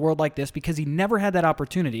show up in the world like this, because he never had that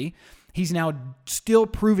opportunity, he's now still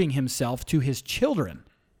proving himself to his children.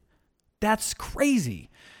 That's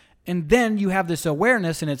crazy. And then you have this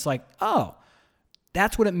awareness, and it's like, oh,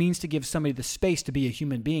 that's what it means to give somebody the space to be a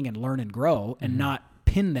human being and learn and grow and not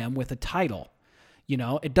pin them with a title. You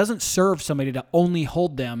know, it doesn't serve somebody to only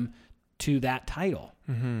hold them to that title.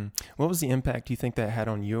 What was the impact you think that had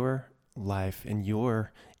on your life and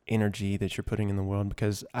your energy that you're putting in the world?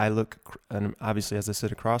 Because I look, and obviously as I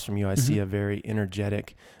sit across from you, I see a very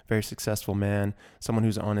energetic, very successful man, someone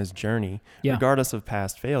who's on his journey. Regardless of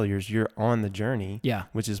past failures, you're on the journey,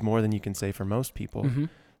 which is more than you can say for most people.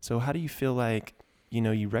 So how do you feel like, you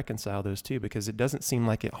know, you reconcile those two? Because it doesn't seem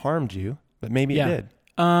like it harmed you, but maybe it did.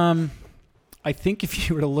 I think if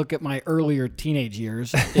you were to look at my earlier teenage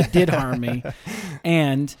years, it did harm me.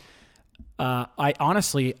 And I'm going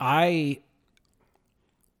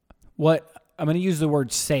to use the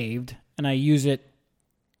word saved, and I use it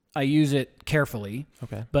carefully.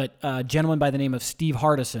 Okay. But a gentleman by the name of Steve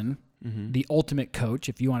Hardison, the ultimate coach,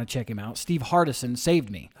 if you want to check him out, Steve Hardison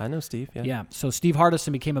saved me. I know Steve. Yeah. So Steve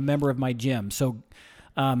Hardison became a member of my gym. So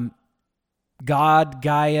God,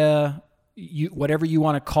 Gaia, whatever you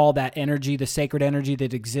want to call that energy, the sacred energy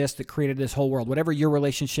that exists, that created this whole world, whatever your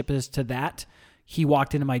relationship is to that, he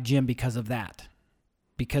walked into my gym because of that,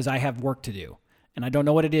 because I have work to do. And I don't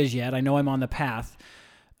know what it is yet. I know I'm on the path.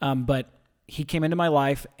 But he came into my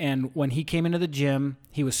life, and when he came into the gym,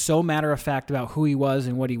 he was so matter of fact about who he was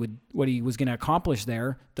and what he was going to accomplish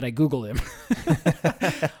there that I Googled him.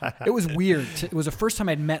 It was weird. It was the first time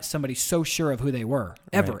I'd met somebody so sure of who they were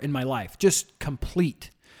ever in my life. Just complete.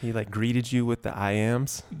 He like greeted you with the I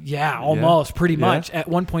ams? Yeah, almost, pretty much. At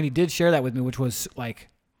one point he did share that with me, which was like,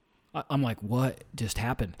 I'm like, what just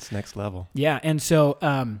happened? It's next level. Yeah. And so,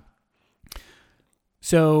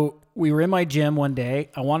 so we were in my gym one day.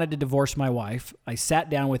 I wanted to divorce my wife. I sat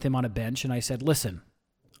down with him on a bench and I said, listen,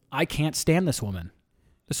 I can't stand this woman.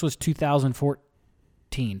 This was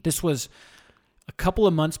 2014. This was a couple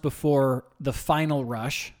of months before the final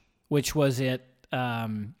rush, which was at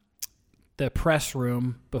the press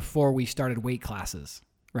room before we started weight classes,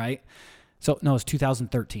 right? So, no, it was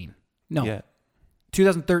 2013. No. Yeah.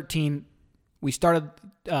 2013, we started,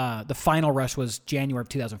 the final rush was January of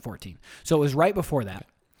 2014. So it was right before that.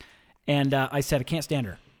 And I said, I can't stand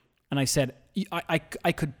her. And I said, I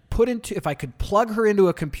could if I could plug her into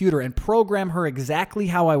a computer and program her exactly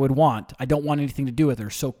how I would want, I don't want anything to do with her.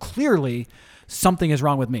 So clearly something is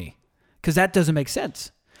wrong with me because that doesn't make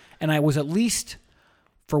sense. And I was at least,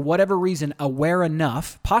 for whatever reason, aware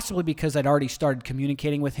enough, possibly because I'd already started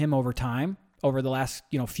communicating with him over time, over the last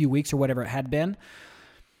few weeks or whatever it had been.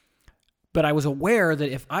 But I was aware that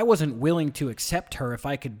if I wasn't willing to accept her, if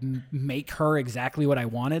I could make her exactly what I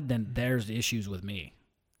wanted, then there's issues with me.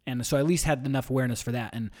 And so I at least had enough awareness for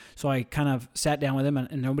that. And so I kind of sat down with him,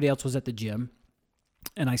 and nobody else was at the gym.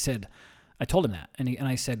 And I told him that. And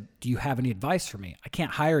I said, do you have any advice for me? I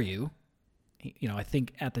can't hire you. I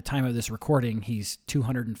think at the time of this recording, he's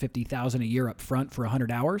 $250,000 a year up front for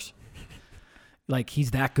 100 hours. Like,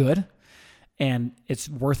 he's that good. And it's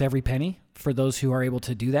worth every penny for those who are able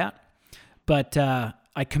to do that. But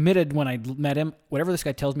I committed when I met him, whatever this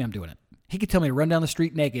guy tells me, I'm doing it. He could tell me to run down the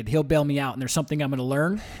street naked. He'll bail me out, and there's something I'm going to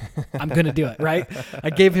learn. I'm going to do it, right? I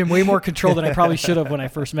gave him way more control than I probably should have when I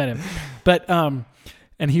first met him. But and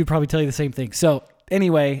he would probably tell you the same thing. So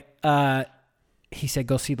anyway, he said,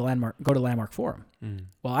 go to Landmark Forum. Mm.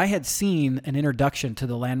 Well, I had seen an introduction to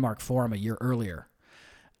the Landmark Forum a year earlier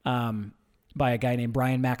by a guy named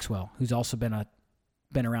Brian Maxwell, who's also been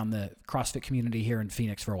around the CrossFit community here in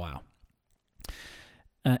Phoenix for a while.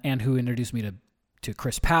 And who introduced me to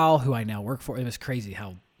Chris Powell, who I now work for. It was crazy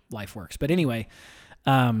how life works. But anyway,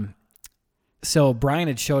 so Brian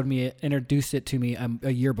had introduced it to me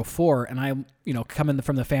a year before, and I, coming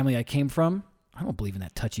from the family I came from, I don't believe in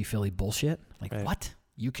that touchy-feely bullshit. Like, right. What?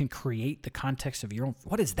 You can create the context of your own.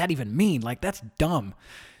 What does that even mean? Like, that's dumb.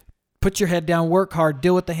 Put your head down, work hard,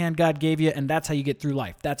 deal with the hand God gave you, and that's how you get through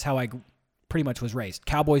life. That's how I pretty much was raised.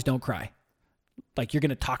 Cowboys don't cry. Like, you're going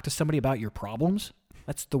to talk to somebody about your problems?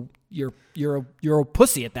 That's you're a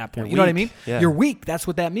pussy at that point. You know what I mean? Yeah. You're weak. That's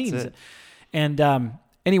what that means. And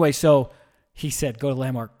anyway, so he said, go to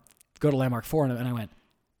Landmark Forum, and I went,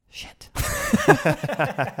 shit.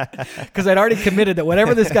 Because I'd already committed that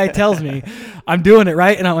whatever this guy tells me, I'm doing it,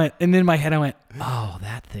 right? And in my head I went, oh,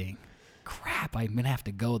 that thing. Crap, I'm going to have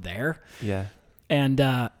to go there. Yeah. And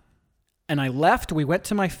I left. We went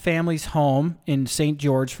to my family's home in St.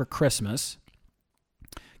 George for Christmas.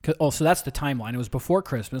 So that's the timeline. It was before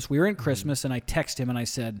Christmas. We were in Christmas, and I texted him, and I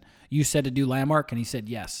said, you said to do Landmark? And he said,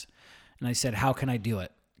 yes. And I said, how can I do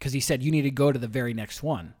it? Because he said, you need to go to the very next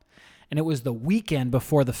one. And it was the weekend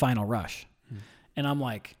before the final rush. And I'm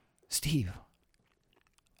like, Steve,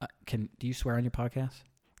 do you swear on your podcast?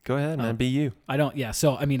 Go ahead, man. Be you. I don't. Yeah.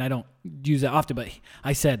 So, I don't use that often, but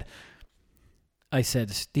I said,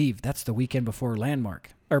 Steve, that's the weekend before Landmark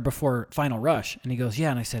or before Final Rush. And he goes, yeah.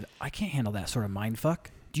 And I said, I can't handle that sort of mind fuck.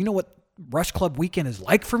 Do you know what Rush Club weekend is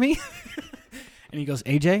like for me? And he goes,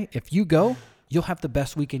 AJ, if you go, you'll have the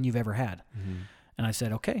best weekend you've ever had. Mm-hmm. And I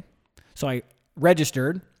said, okay. So I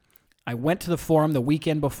registered. I went to the forum the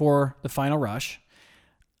weekend before the Final Rush.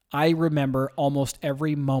 I remember almost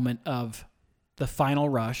every moment of the Final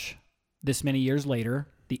Rush this many years later,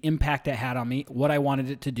 the impact it had on me, what I wanted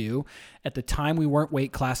it to do. At the time, we weren't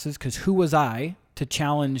weight classes because who was I to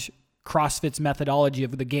challenge CrossFit's methodology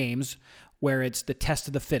of the games where it's the test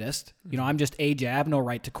of the fittest? I'm just AJ. I have no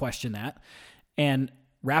right to question that. And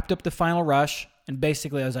wrapped up the Final Rush, and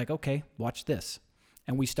basically I was like, okay, watch this.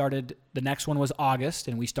 And we started, the next one was August,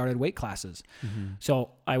 and we started weight classes. Mm-hmm. So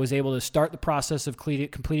I was able to start the process of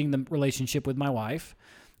completing the relationship with my wife,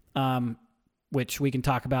 which we can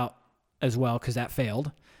talk about as well because that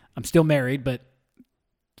failed. I'm still married, but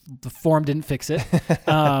the forum didn't fix it.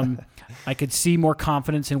 I could see more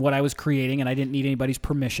confidence in what I was creating, and I didn't need anybody's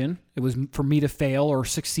permission. It was for me to fail or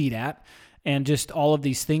succeed at. And just all of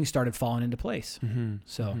these things started falling into place.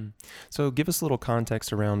 So give us a little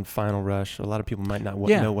context around Final Rush. A lot of people might not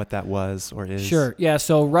know what that was or is. Sure. Yeah.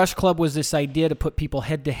 So Rush Club was this idea to put people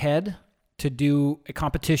head to head to do a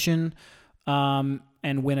competition and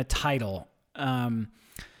win a title.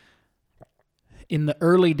 In the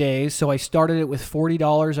early days, so I started it with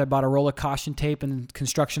 $40. I bought a roll of caution tape and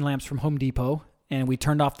construction lamps from Home Depot, and we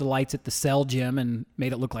turned off the lights at the Cell Gym and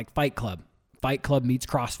made it look like Fight Club. Fight Club meets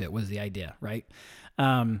CrossFit was the idea, right?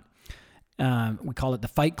 We call it the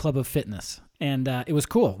Fight Club of Fitness, and it was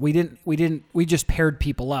cool. We just paired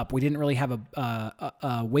people up. We didn't really have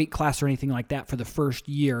a weight class or anything like that for the first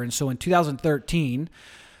year, and so in 2013,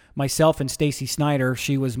 myself and Stacy Snyder,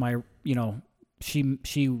 she was my,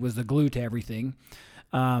 she was the glue to everything.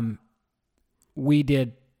 We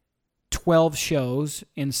did 12 shows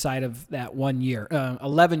inside of that 1 year,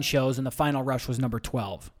 11 shows, and the Final Rush was number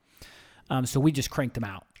 12. So we just cranked them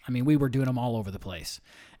out. I mean, we were doing them all over the place.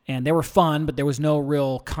 And they were fun, but there was no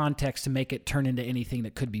real context to make it turn into anything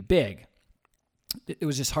that could be big. It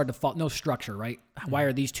was just hard to follow. No structure, right? Why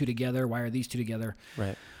are these two together? Why are these two together?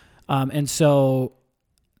 Right. And so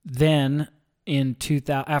then in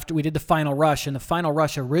 2000, after we did the Final Rush, and the Final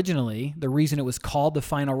Rush originally, the reason it was called the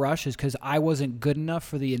Final Rush is because I wasn't good enough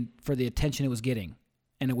for the attention it was getting.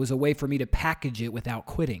 And it was a way for me to package it without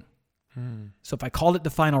quitting. So if I called it the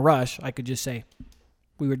Final Rush, I could just say,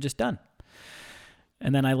 we were just done.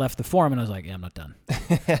 And then I left the forum and I was like, yeah, I'm not done.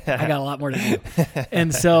 I got a lot more to do.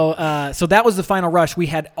 And so that was the Final Rush. We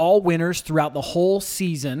had all winners throughout the whole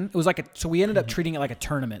season. It was so we ended up treating it like a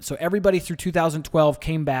tournament. So everybody through 2012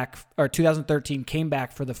 came back, or 2013 came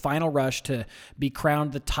back for the Final Rush to be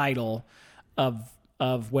crowned the title of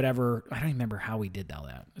whatever. I don't even remember how we did all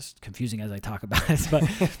that. It's confusing as I talk about it.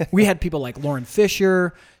 But we had people like Lauren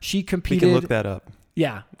Fisher. She competed. We can look that up.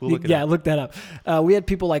 Yeah. We'll look it up. Look that up. We had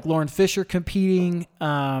people like Lauren Fisher competing.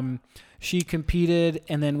 She competed.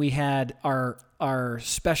 And then we had our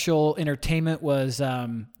special entertainment was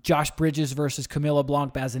Josh Bridges versus Camilla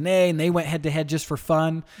Blanc-Bazinet. And they went head to head just for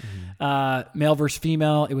fun. Male versus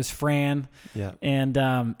female. It was Fran. Yeah. And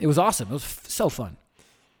it was awesome. It was so fun.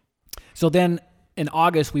 So then in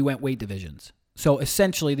August, we went weight divisions. So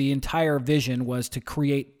essentially the entire vision was to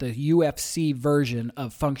create the UFC version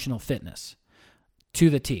of functional fitness. To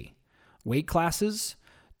the T. Weight classes,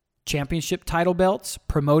 championship title belts,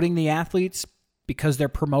 promoting the athletes because they're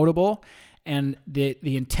promotable, and the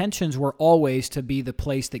intentions were always to be the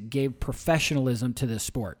place that gave professionalism to this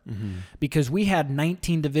sport. Because we had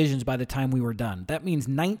 19 divisions by the time we were done. That means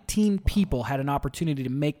 19 people had an opportunity to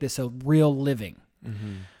make this a real living,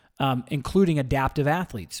 including adaptive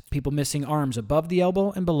athletes, people missing arms above the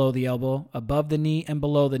elbow and below the elbow, above the knee and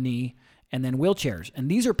below the knee, and then wheelchairs. And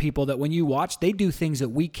these are people that when you watch, they do things that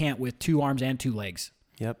we can't with 2 arms and 2 legs.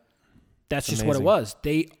 Yep. That's just amazing. What it was.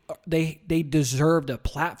 They deserved a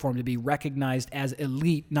platform to be recognized as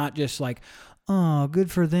elite, not just like, oh, good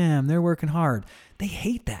for them. They're working hard. They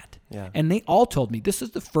hate that. Yeah. And they all told me, this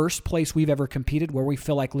is the first place we've ever competed where we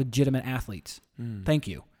feel like legitimate athletes. Thank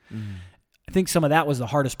you. I think some of that was the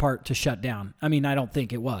hardest part to shut down. I mean, I don't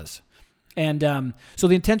think it was. And so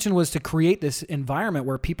the intention was to create this environment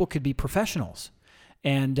where people could be professionals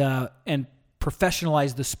and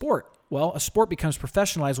professionalize the sport. Well, a sport becomes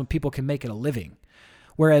professionalized when people can make it a living.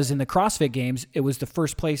 Whereas in the CrossFit Games, it was the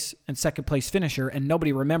first place and second place finisher, and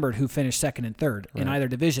nobody remembered who finished second and third in either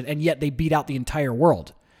division, and yet they beat out the entire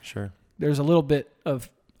world. Sure. There's a little bit of,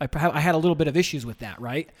 I had a little bit of issues with that,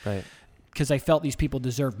 right? Right. Because I felt these people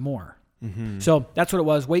deserved more. So that's what it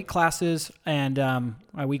was, weight classes, and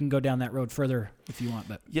we can go down that road further if you want.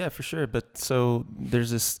 But yeah, for sure. But so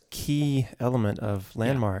there's this key element of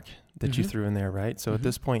landmark that you threw in there, right? So at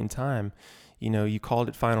this point in time, you called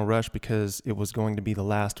it Final Rush because it was going to be the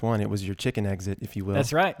last one. It was your chicken exit, if you will.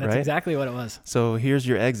 That's right. That's exactly what it was. So here's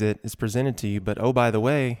your exit. It's presented to you. But oh, by the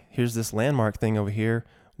way, here's this landmark thing over here.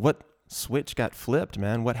 What switch got flipped,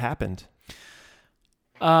 man? What happened?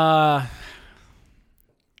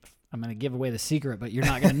 I'm going to give away the secret, but you're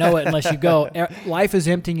not going to know it unless you go. Life is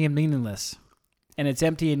empty and meaningless. And it's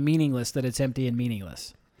empty and meaningless that it's empty and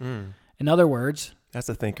meaningless. In other words... That's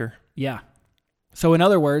a thinker. Yeah. So in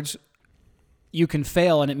other words, you can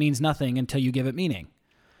fail and it means nothing until you give it meaning.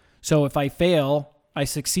 So if I fail, I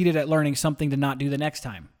succeeded at learning something to not do the next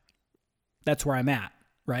time. That's where I'm at,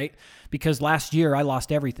 right? Because last year I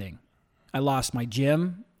lost everything. I lost my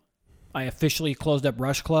gym. I officially closed up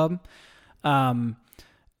Rush Club.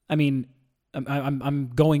 I mean,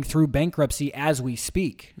 I'm going through bankruptcy as we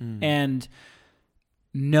speak. And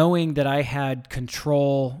knowing that I had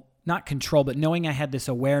not control, but knowing I had this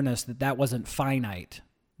awareness that wasn't finite,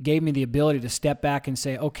 gave me the ability to step back and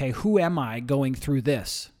say, okay, who am I going through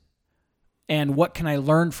this? And what can I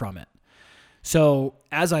learn from it? So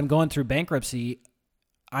as I'm going through bankruptcy,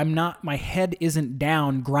 my head isn't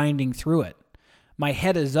down grinding through it. My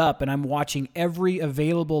head is up and I'm watching every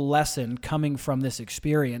available lesson coming from this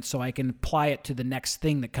experience so I can apply it to the next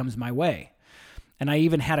thing that comes my way. And I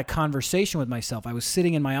even had a conversation with myself. I was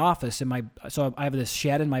sitting in my office so I have this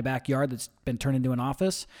shed in my backyard that's been turned into an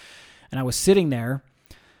office. And I was sitting there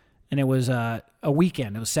and it was a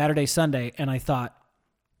weekend. It was Saturday, Sunday. And I thought,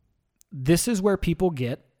 this is where people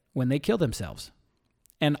get when they kill themselves.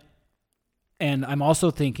 And I'm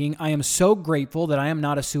also thinking, I am so grateful that I am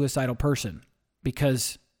not a suicidal person,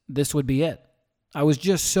 because this would be it. I was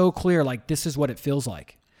just so clear, like, this is what it feels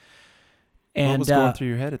like. And what was going through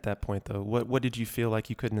your head at that point, though? What did you feel like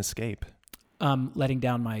you couldn't escape? Letting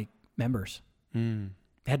down my members. It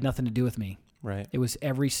had nothing to do with me. Right. It was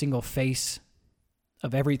every single face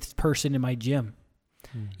of every person in my gym.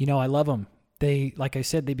 You know, I love them. They, like I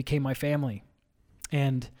said, they became my family.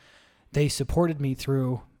 And they supported me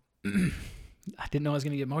through... I didn't know I was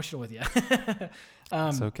going to get emotional with you.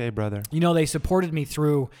 It's okay, brother. You know, they supported me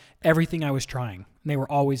through everything I was trying. They were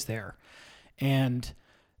always there. And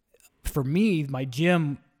for me, my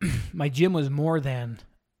gym was more than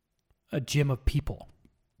a gym of people.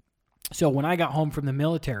 So when I got home from the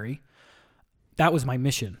military, that was my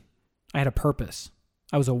mission. I had a purpose.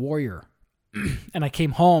 I was a warrior. And I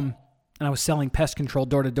came home and I was selling pest control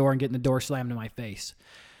door to door and getting the door slammed in my face.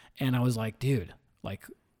 And I was like, dude, like,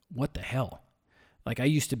 what the hell? Like, I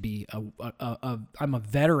used to be I'm a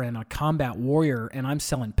veteran, a combat warrior, and I'm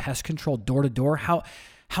selling pest control door to door. How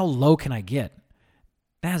low can I get?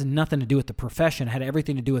 That has nothing to do with the profession. It had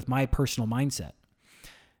everything to do with my personal mindset.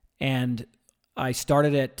 And I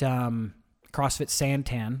started at CrossFit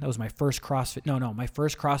Santan. That was my first CrossFit. No, my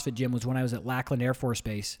first CrossFit gym was when I was at Lackland Air Force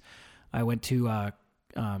Base. I went to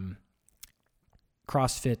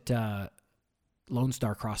CrossFit, Lone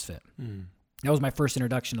Star CrossFit. That was my first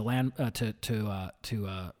introduction to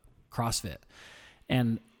CrossFit.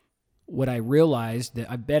 And what I realized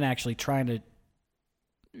that I've been actually trying to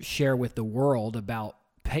share with the world about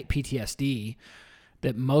PTSD,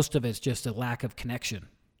 that most of it's just a lack of connection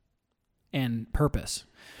and purpose.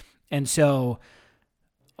 And so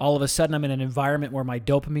all of a sudden I'm in an environment where my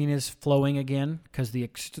dopamine is flowing again, because the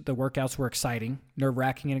workouts were exciting,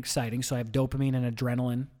 nerve-wracking and exciting. So I have dopamine and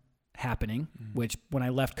adrenaline happening, which when I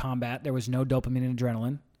left combat, there was no dopamine and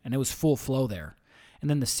adrenaline, and it was full flow there. And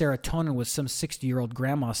then the serotonin was some 60-year-old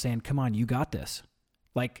grandma saying, come on, you got this.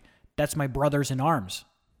 Like, that's my brothers in arms.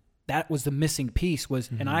 That was the missing piece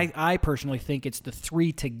and I personally think it's the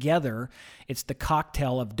three together. It's the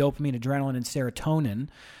cocktail of dopamine, adrenaline, and serotonin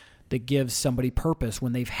that gives somebody purpose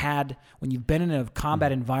when you've been in a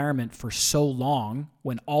combat environment for so long,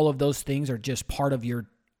 when all of those things are just part of your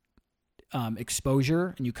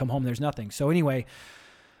exposure, and you come home, there's nothing. So anyway,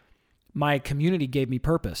 my community gave me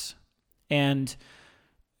purpose. And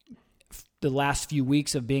the last few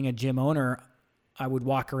weeks of being a gym owner, I would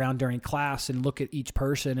walk around during class and look at each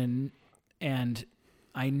person, and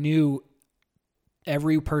I knew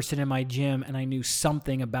every person in my gym, and I knew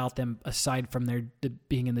something about them aside from their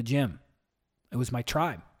being in the gym. It was my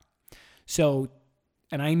tribe. So,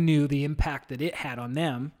 and I knew the impact that it had on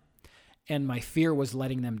them, and my fear was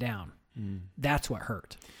letting them down. That's what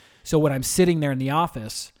hurt. So when I'm sitting there in the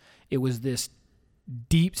office, it was this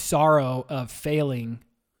deep sorrow of failing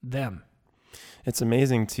them. It's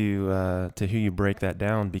amazing to hear you break that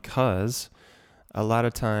down, because a lot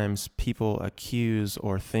of times people accuse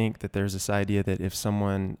or think that there's this idea that if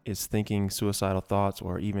someone is thinking suicidal thoughts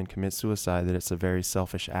or even commits suicide, that it's a very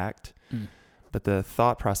selfish act. But the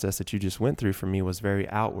thought process that you just went through for me was very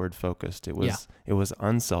outward focused. It was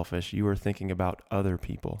unselfish. You were thinking about other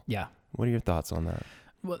people. Yeah. What are your thoughts on that?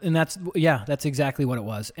 Well, and that's exactly what it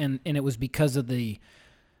was. And it was because of the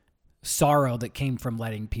sorrow that came from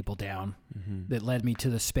letting people down that led me to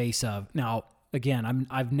the space of, now, again,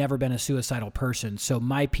 I've never been a suicidal person. So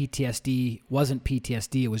my PTSD wasn't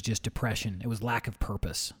PTSD. It was just depression. It was lack of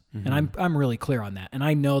purpose. And I'm really clear on that. And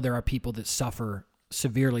I know there are people that suffer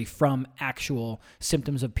severely from actual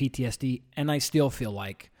symptoms of PTSD. And I still feel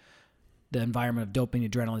like the environment of dopamine,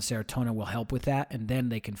 adrenaline, serotonin will help with that. And then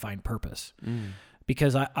they can find purpose.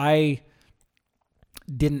 Because I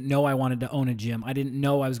didn't know I wanted to own a gym. I didn't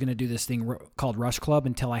know I was going to do this thing called Rush Club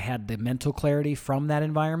until I had the mental clarity from that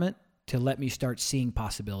environment to let me start seeing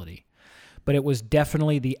possibility. But it was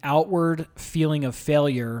definitely the outward feeling of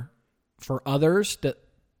failure for others that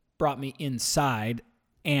brought me inside,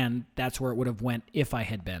 and that's where it would have went if I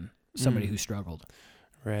had been somebody who struggled.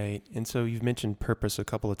 Right. And so you've mentioned purpose a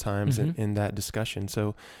couple of times in that discussion.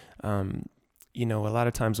 So, a lot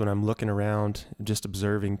of times when I'm looking around, just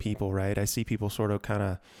observing people, right, I see people sort of kind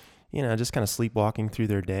of, just kind of sleepwalking through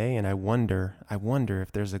their day. And I wonder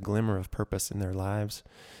if there's a glimmer of purpose in their lives.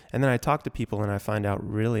 And then I talk to people and I find out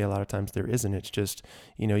really a lot of times there isn't. It's just,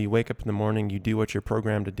 you wake up in the morning, you do what you're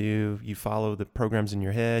programmed to do, you follow the programs in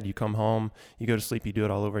your head, you come home, you go to sleep, you do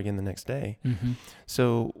it all over again the next day. Mm-hmm.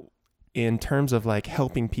 So in terms of like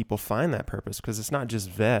helping people find that purpose, because it's not just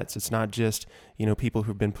vets, it's not just, people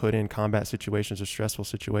who've been put in combat situations or stressful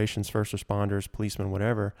situations, first responders, policemen,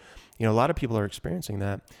 whatever, a lot of people are experiencing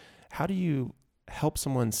that. How do you help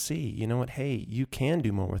someone see, hey, you can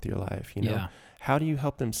do more with your life, Yeah. How do you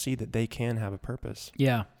help them see that they can have a purpose?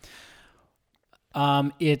 Yeah.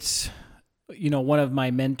 It's, one of my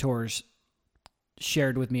mentors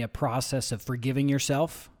shared with me a process of forgiving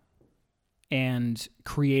yourself and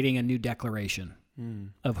creating a new declaration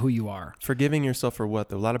of who you are. Forgiving yourself for what,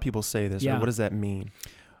 though? A lot of people say this. Yeah. What does that mean?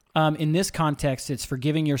 In this context, it's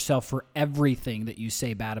forgiving yourself for everything that you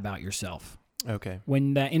say bad about yourself. Okay.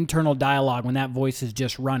 When that internal dialogue, when that voice is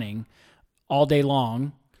just running all day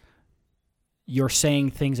long, you're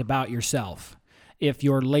saying things about yourself. If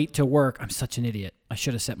you're late to work, I'm such an idiot. I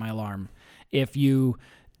should have set my alarm. If you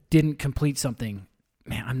didn't complete something,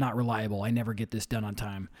 man, I'm not reliable. I never get this done on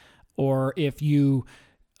time. Or if you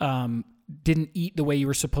didn't eat the way you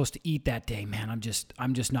were supposed to eat that day, man,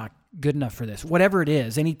 I'm just not good enough for this. Whatever it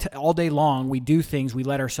is, all day long, we do things, we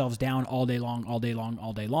let ourselves down all day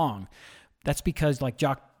long. That's because like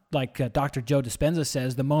Dr. Joe Dispenza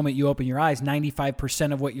says, the moment you open your eyes,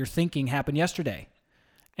 95% of what you're thinking happened yesterday.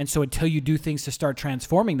 And so until you do things to start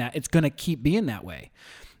transforming that, it's going to keep being that way.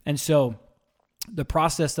 And so the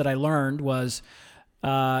process that I learned was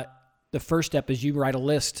the first step is you write a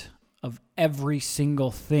list of every single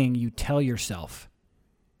thing you tell yourself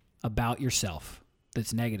about yourself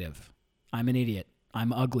that's negative. I'm an idiot.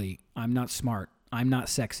 I'm ugly. I'm not smart. I'm not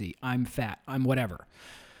sexy. I'm fat. I'm whatever.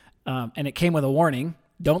 And it came with a warning.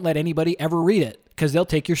 Don't let anybody ever read it because they'll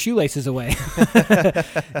take your shoelaces away.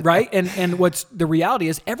 Right? And what's the reality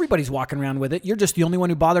is everybody's walking around with it. You're just the only one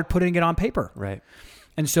who bothered putting it on paper. Right.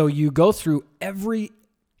 And so you go through every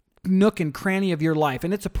nook and cranny of your life,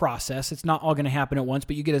 and it's a process. It's not all going to happen at once,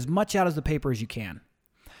 but you get as much out of the paper as you can.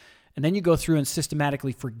 And then you go through and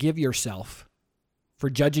systematically forgive yourself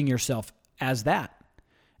for judging yourself as that,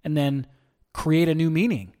 and then create a new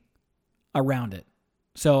meaning around it.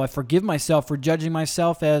 So I forgive myself for judging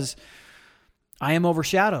myself as I am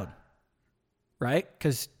overshadowed, right?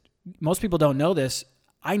 Because most people don't know this.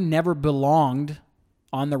 I never belonged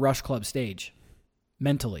on the Rush Club stage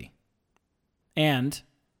mentally. And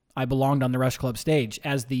I belonged on the Rush Club stage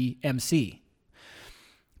as the MC.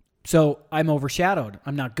 So I'm overshadowed.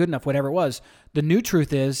 I'm not good enough, whatever it was. The new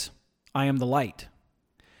truth is I am the light.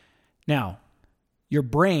 Now, your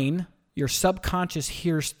brain, your subconscious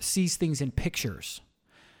sees things in pictures.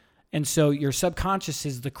 And so your subconscious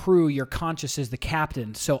is the crew, your conscious is the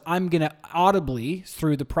captain. So I'm going to audibly,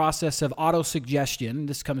 through the process of autosuggestion,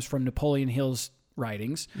 this comes from Napoleon Hill's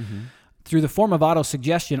writings, through the form of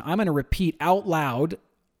autosuggestion, I'm going to repeat out loud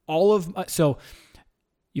so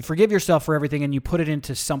you forgive yourself for everything and you put it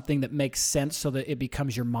into something that makes sense so that it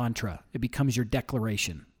becomes your mantra. It becomes your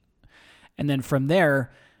declaration. And then from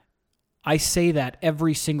there, I say that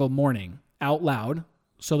every single morning out loud,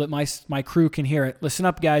 so that my crew can hear it. Listen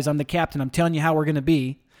up, guys. I'm the captain. I'm telling you how we're going to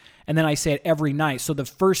be. And then I say it every night. So the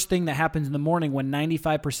first thing that happens in the morning when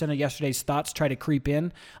 95% of yesterday's thoughts try to creep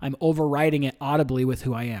in, I'm overriding it audibly with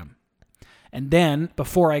who I am. And then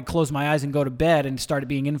before I close my eyes and go to bed and start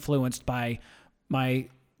being influenced by my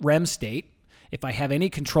REM state, if I have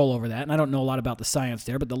any control over that, and I don't know a lot about the science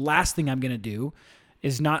there, but the last thing I'm going to do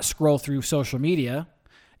is not scroll through social media.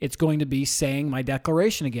 It's going to be saying my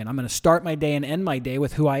declaration again. I'm going to start my day and end my day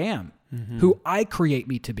with who I am, who I create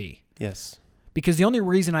me to be. Yes. Because the only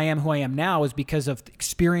reason I am who I am now is because of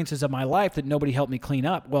experiences of my life that nobody helped me clean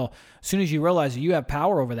up. Well, as soon as you realize that you have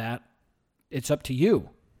power over that, it's up to you.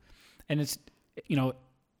 And it's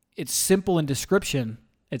simple in description.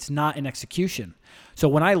 It's not in execution. So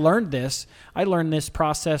when I learned this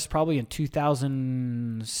process probably in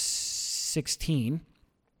 2016.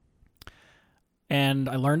 And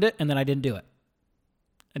I learned it, and then I didn't do it.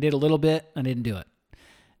 I did a little bit, I didn't do it.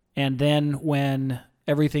 And then when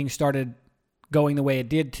everything started going the way it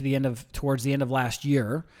did towards the end of last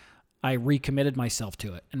year, I recommitted myself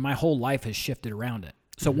to it. And my whole life has shifted around it.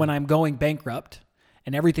 So when I'm going bankrupt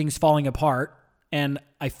and everything's falling apart, and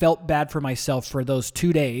I felt bad for myself for those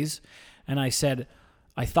 2 days, and I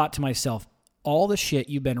thought to myself, all the shit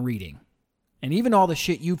you've been reading, and even all the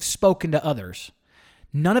shit you've spoken to others,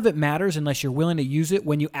 none of it matters unless you're willing to use it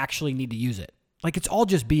when you actually need to use it. Like, it's all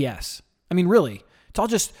just BS. I mean, really,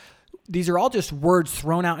 these are all just words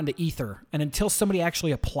thrown out into ether. And until somebody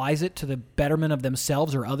actually applies it to the betterment of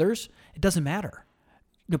themselves or others, it doesn't matter.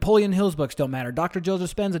 Napoleon Hill's books don't matter. Dr.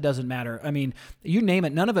 Joseph Dispenza doesn't matter. I mean, you name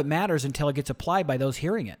it, none of it matters until it gets applied by those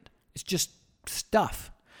hearing it. It's just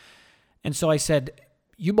stuff. And so I said,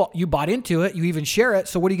 you bought into it, you even share it,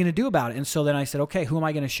 so what are you going to do about it? And so then I said, okay, who am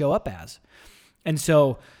I going to show up as? And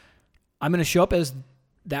so I'm going to show up as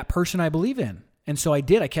that person I believe in. And so I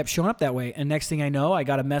did. I kept showing up that way. And next thing I know, I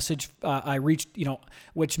got a message. I reached,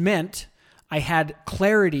 which meant I had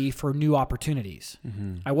clarity for new opportunities.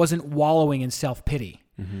 Mm-hmm. I wasn't wallowing in self-pity.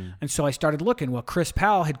 Mm-hmm. And so I started looking. Well, Chris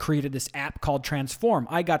Powell had created this app called Transform.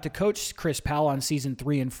 I got to coach Chris Powell on season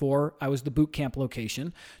 3 and 4. I was the boot camp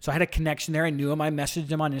location. So I had a connection there. I knew him. I messaged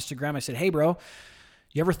him on Instagram. I said, hey, bro,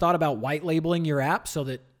 you ever thought about white labeling your app so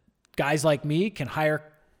that guys like me can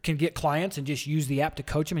get clients and just use the app to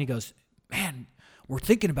coach them? And he goes, man, we're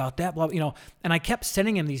thinking about that, blah, and I kept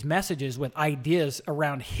sending him these messages with ideas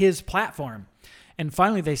around his platform. And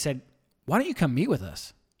finally they said, why don't you come meet with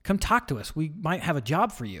us? Come talk to us. We might have a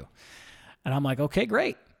job for you. And I'm like, okay,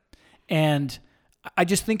 great. And I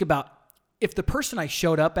just think about if the person I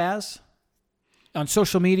showed up as on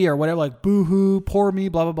social media or whatever, like boo-hoo, poor me,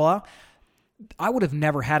 blah, blah, blah, I would have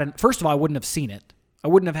never first of all, I wouldn't have seen it. I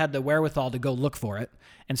wouldn't have had the wherewithal to go look for it.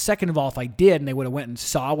 And second of all, if I did and they would have went and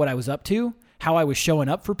saw what I was up to, how I was showing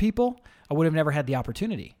up for people, I would have never had the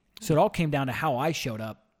opportunity. So it all came down to how I showed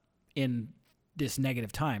up in this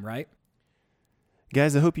negative time, right?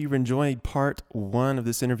 Guys, I hope you've enjoyed part 1 of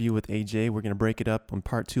this interview with AJ. We're going to break it up, and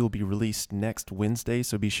part 2 will be released next Wednesday,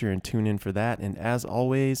 so be sure and tune in for that. And as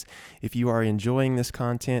always, if you are enjoying this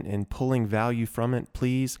content and pulling value from it,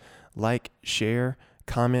 please like, share,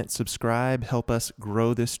 comment, subscribe, help us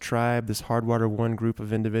grow this tribe, this Hardwater One group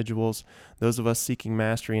of individuals, those of us seeking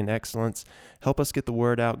mastery and excellence. Help us get the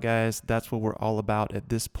word out, guys. That's what we're all about at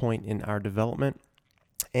this point in our development.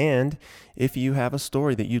 And if you have a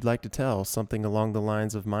story that you'd like to tell, something along the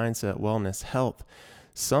lines of mindset, wellness, health,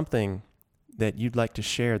 something that you'd like to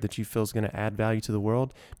share that you feel is going to add value to the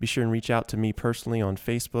world, be sure and reach out to me personally on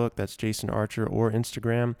Facebook, that's Jason Archer, or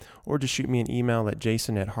Instagram, or just shoot me an email at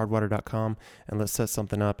jason@hardwater.com, and let's set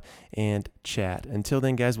something up and chat. Until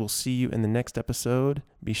then, guys, we'll see you in the next episode.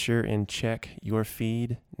 Be sure and check your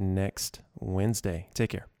feed next Wednesday.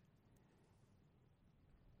 Take care.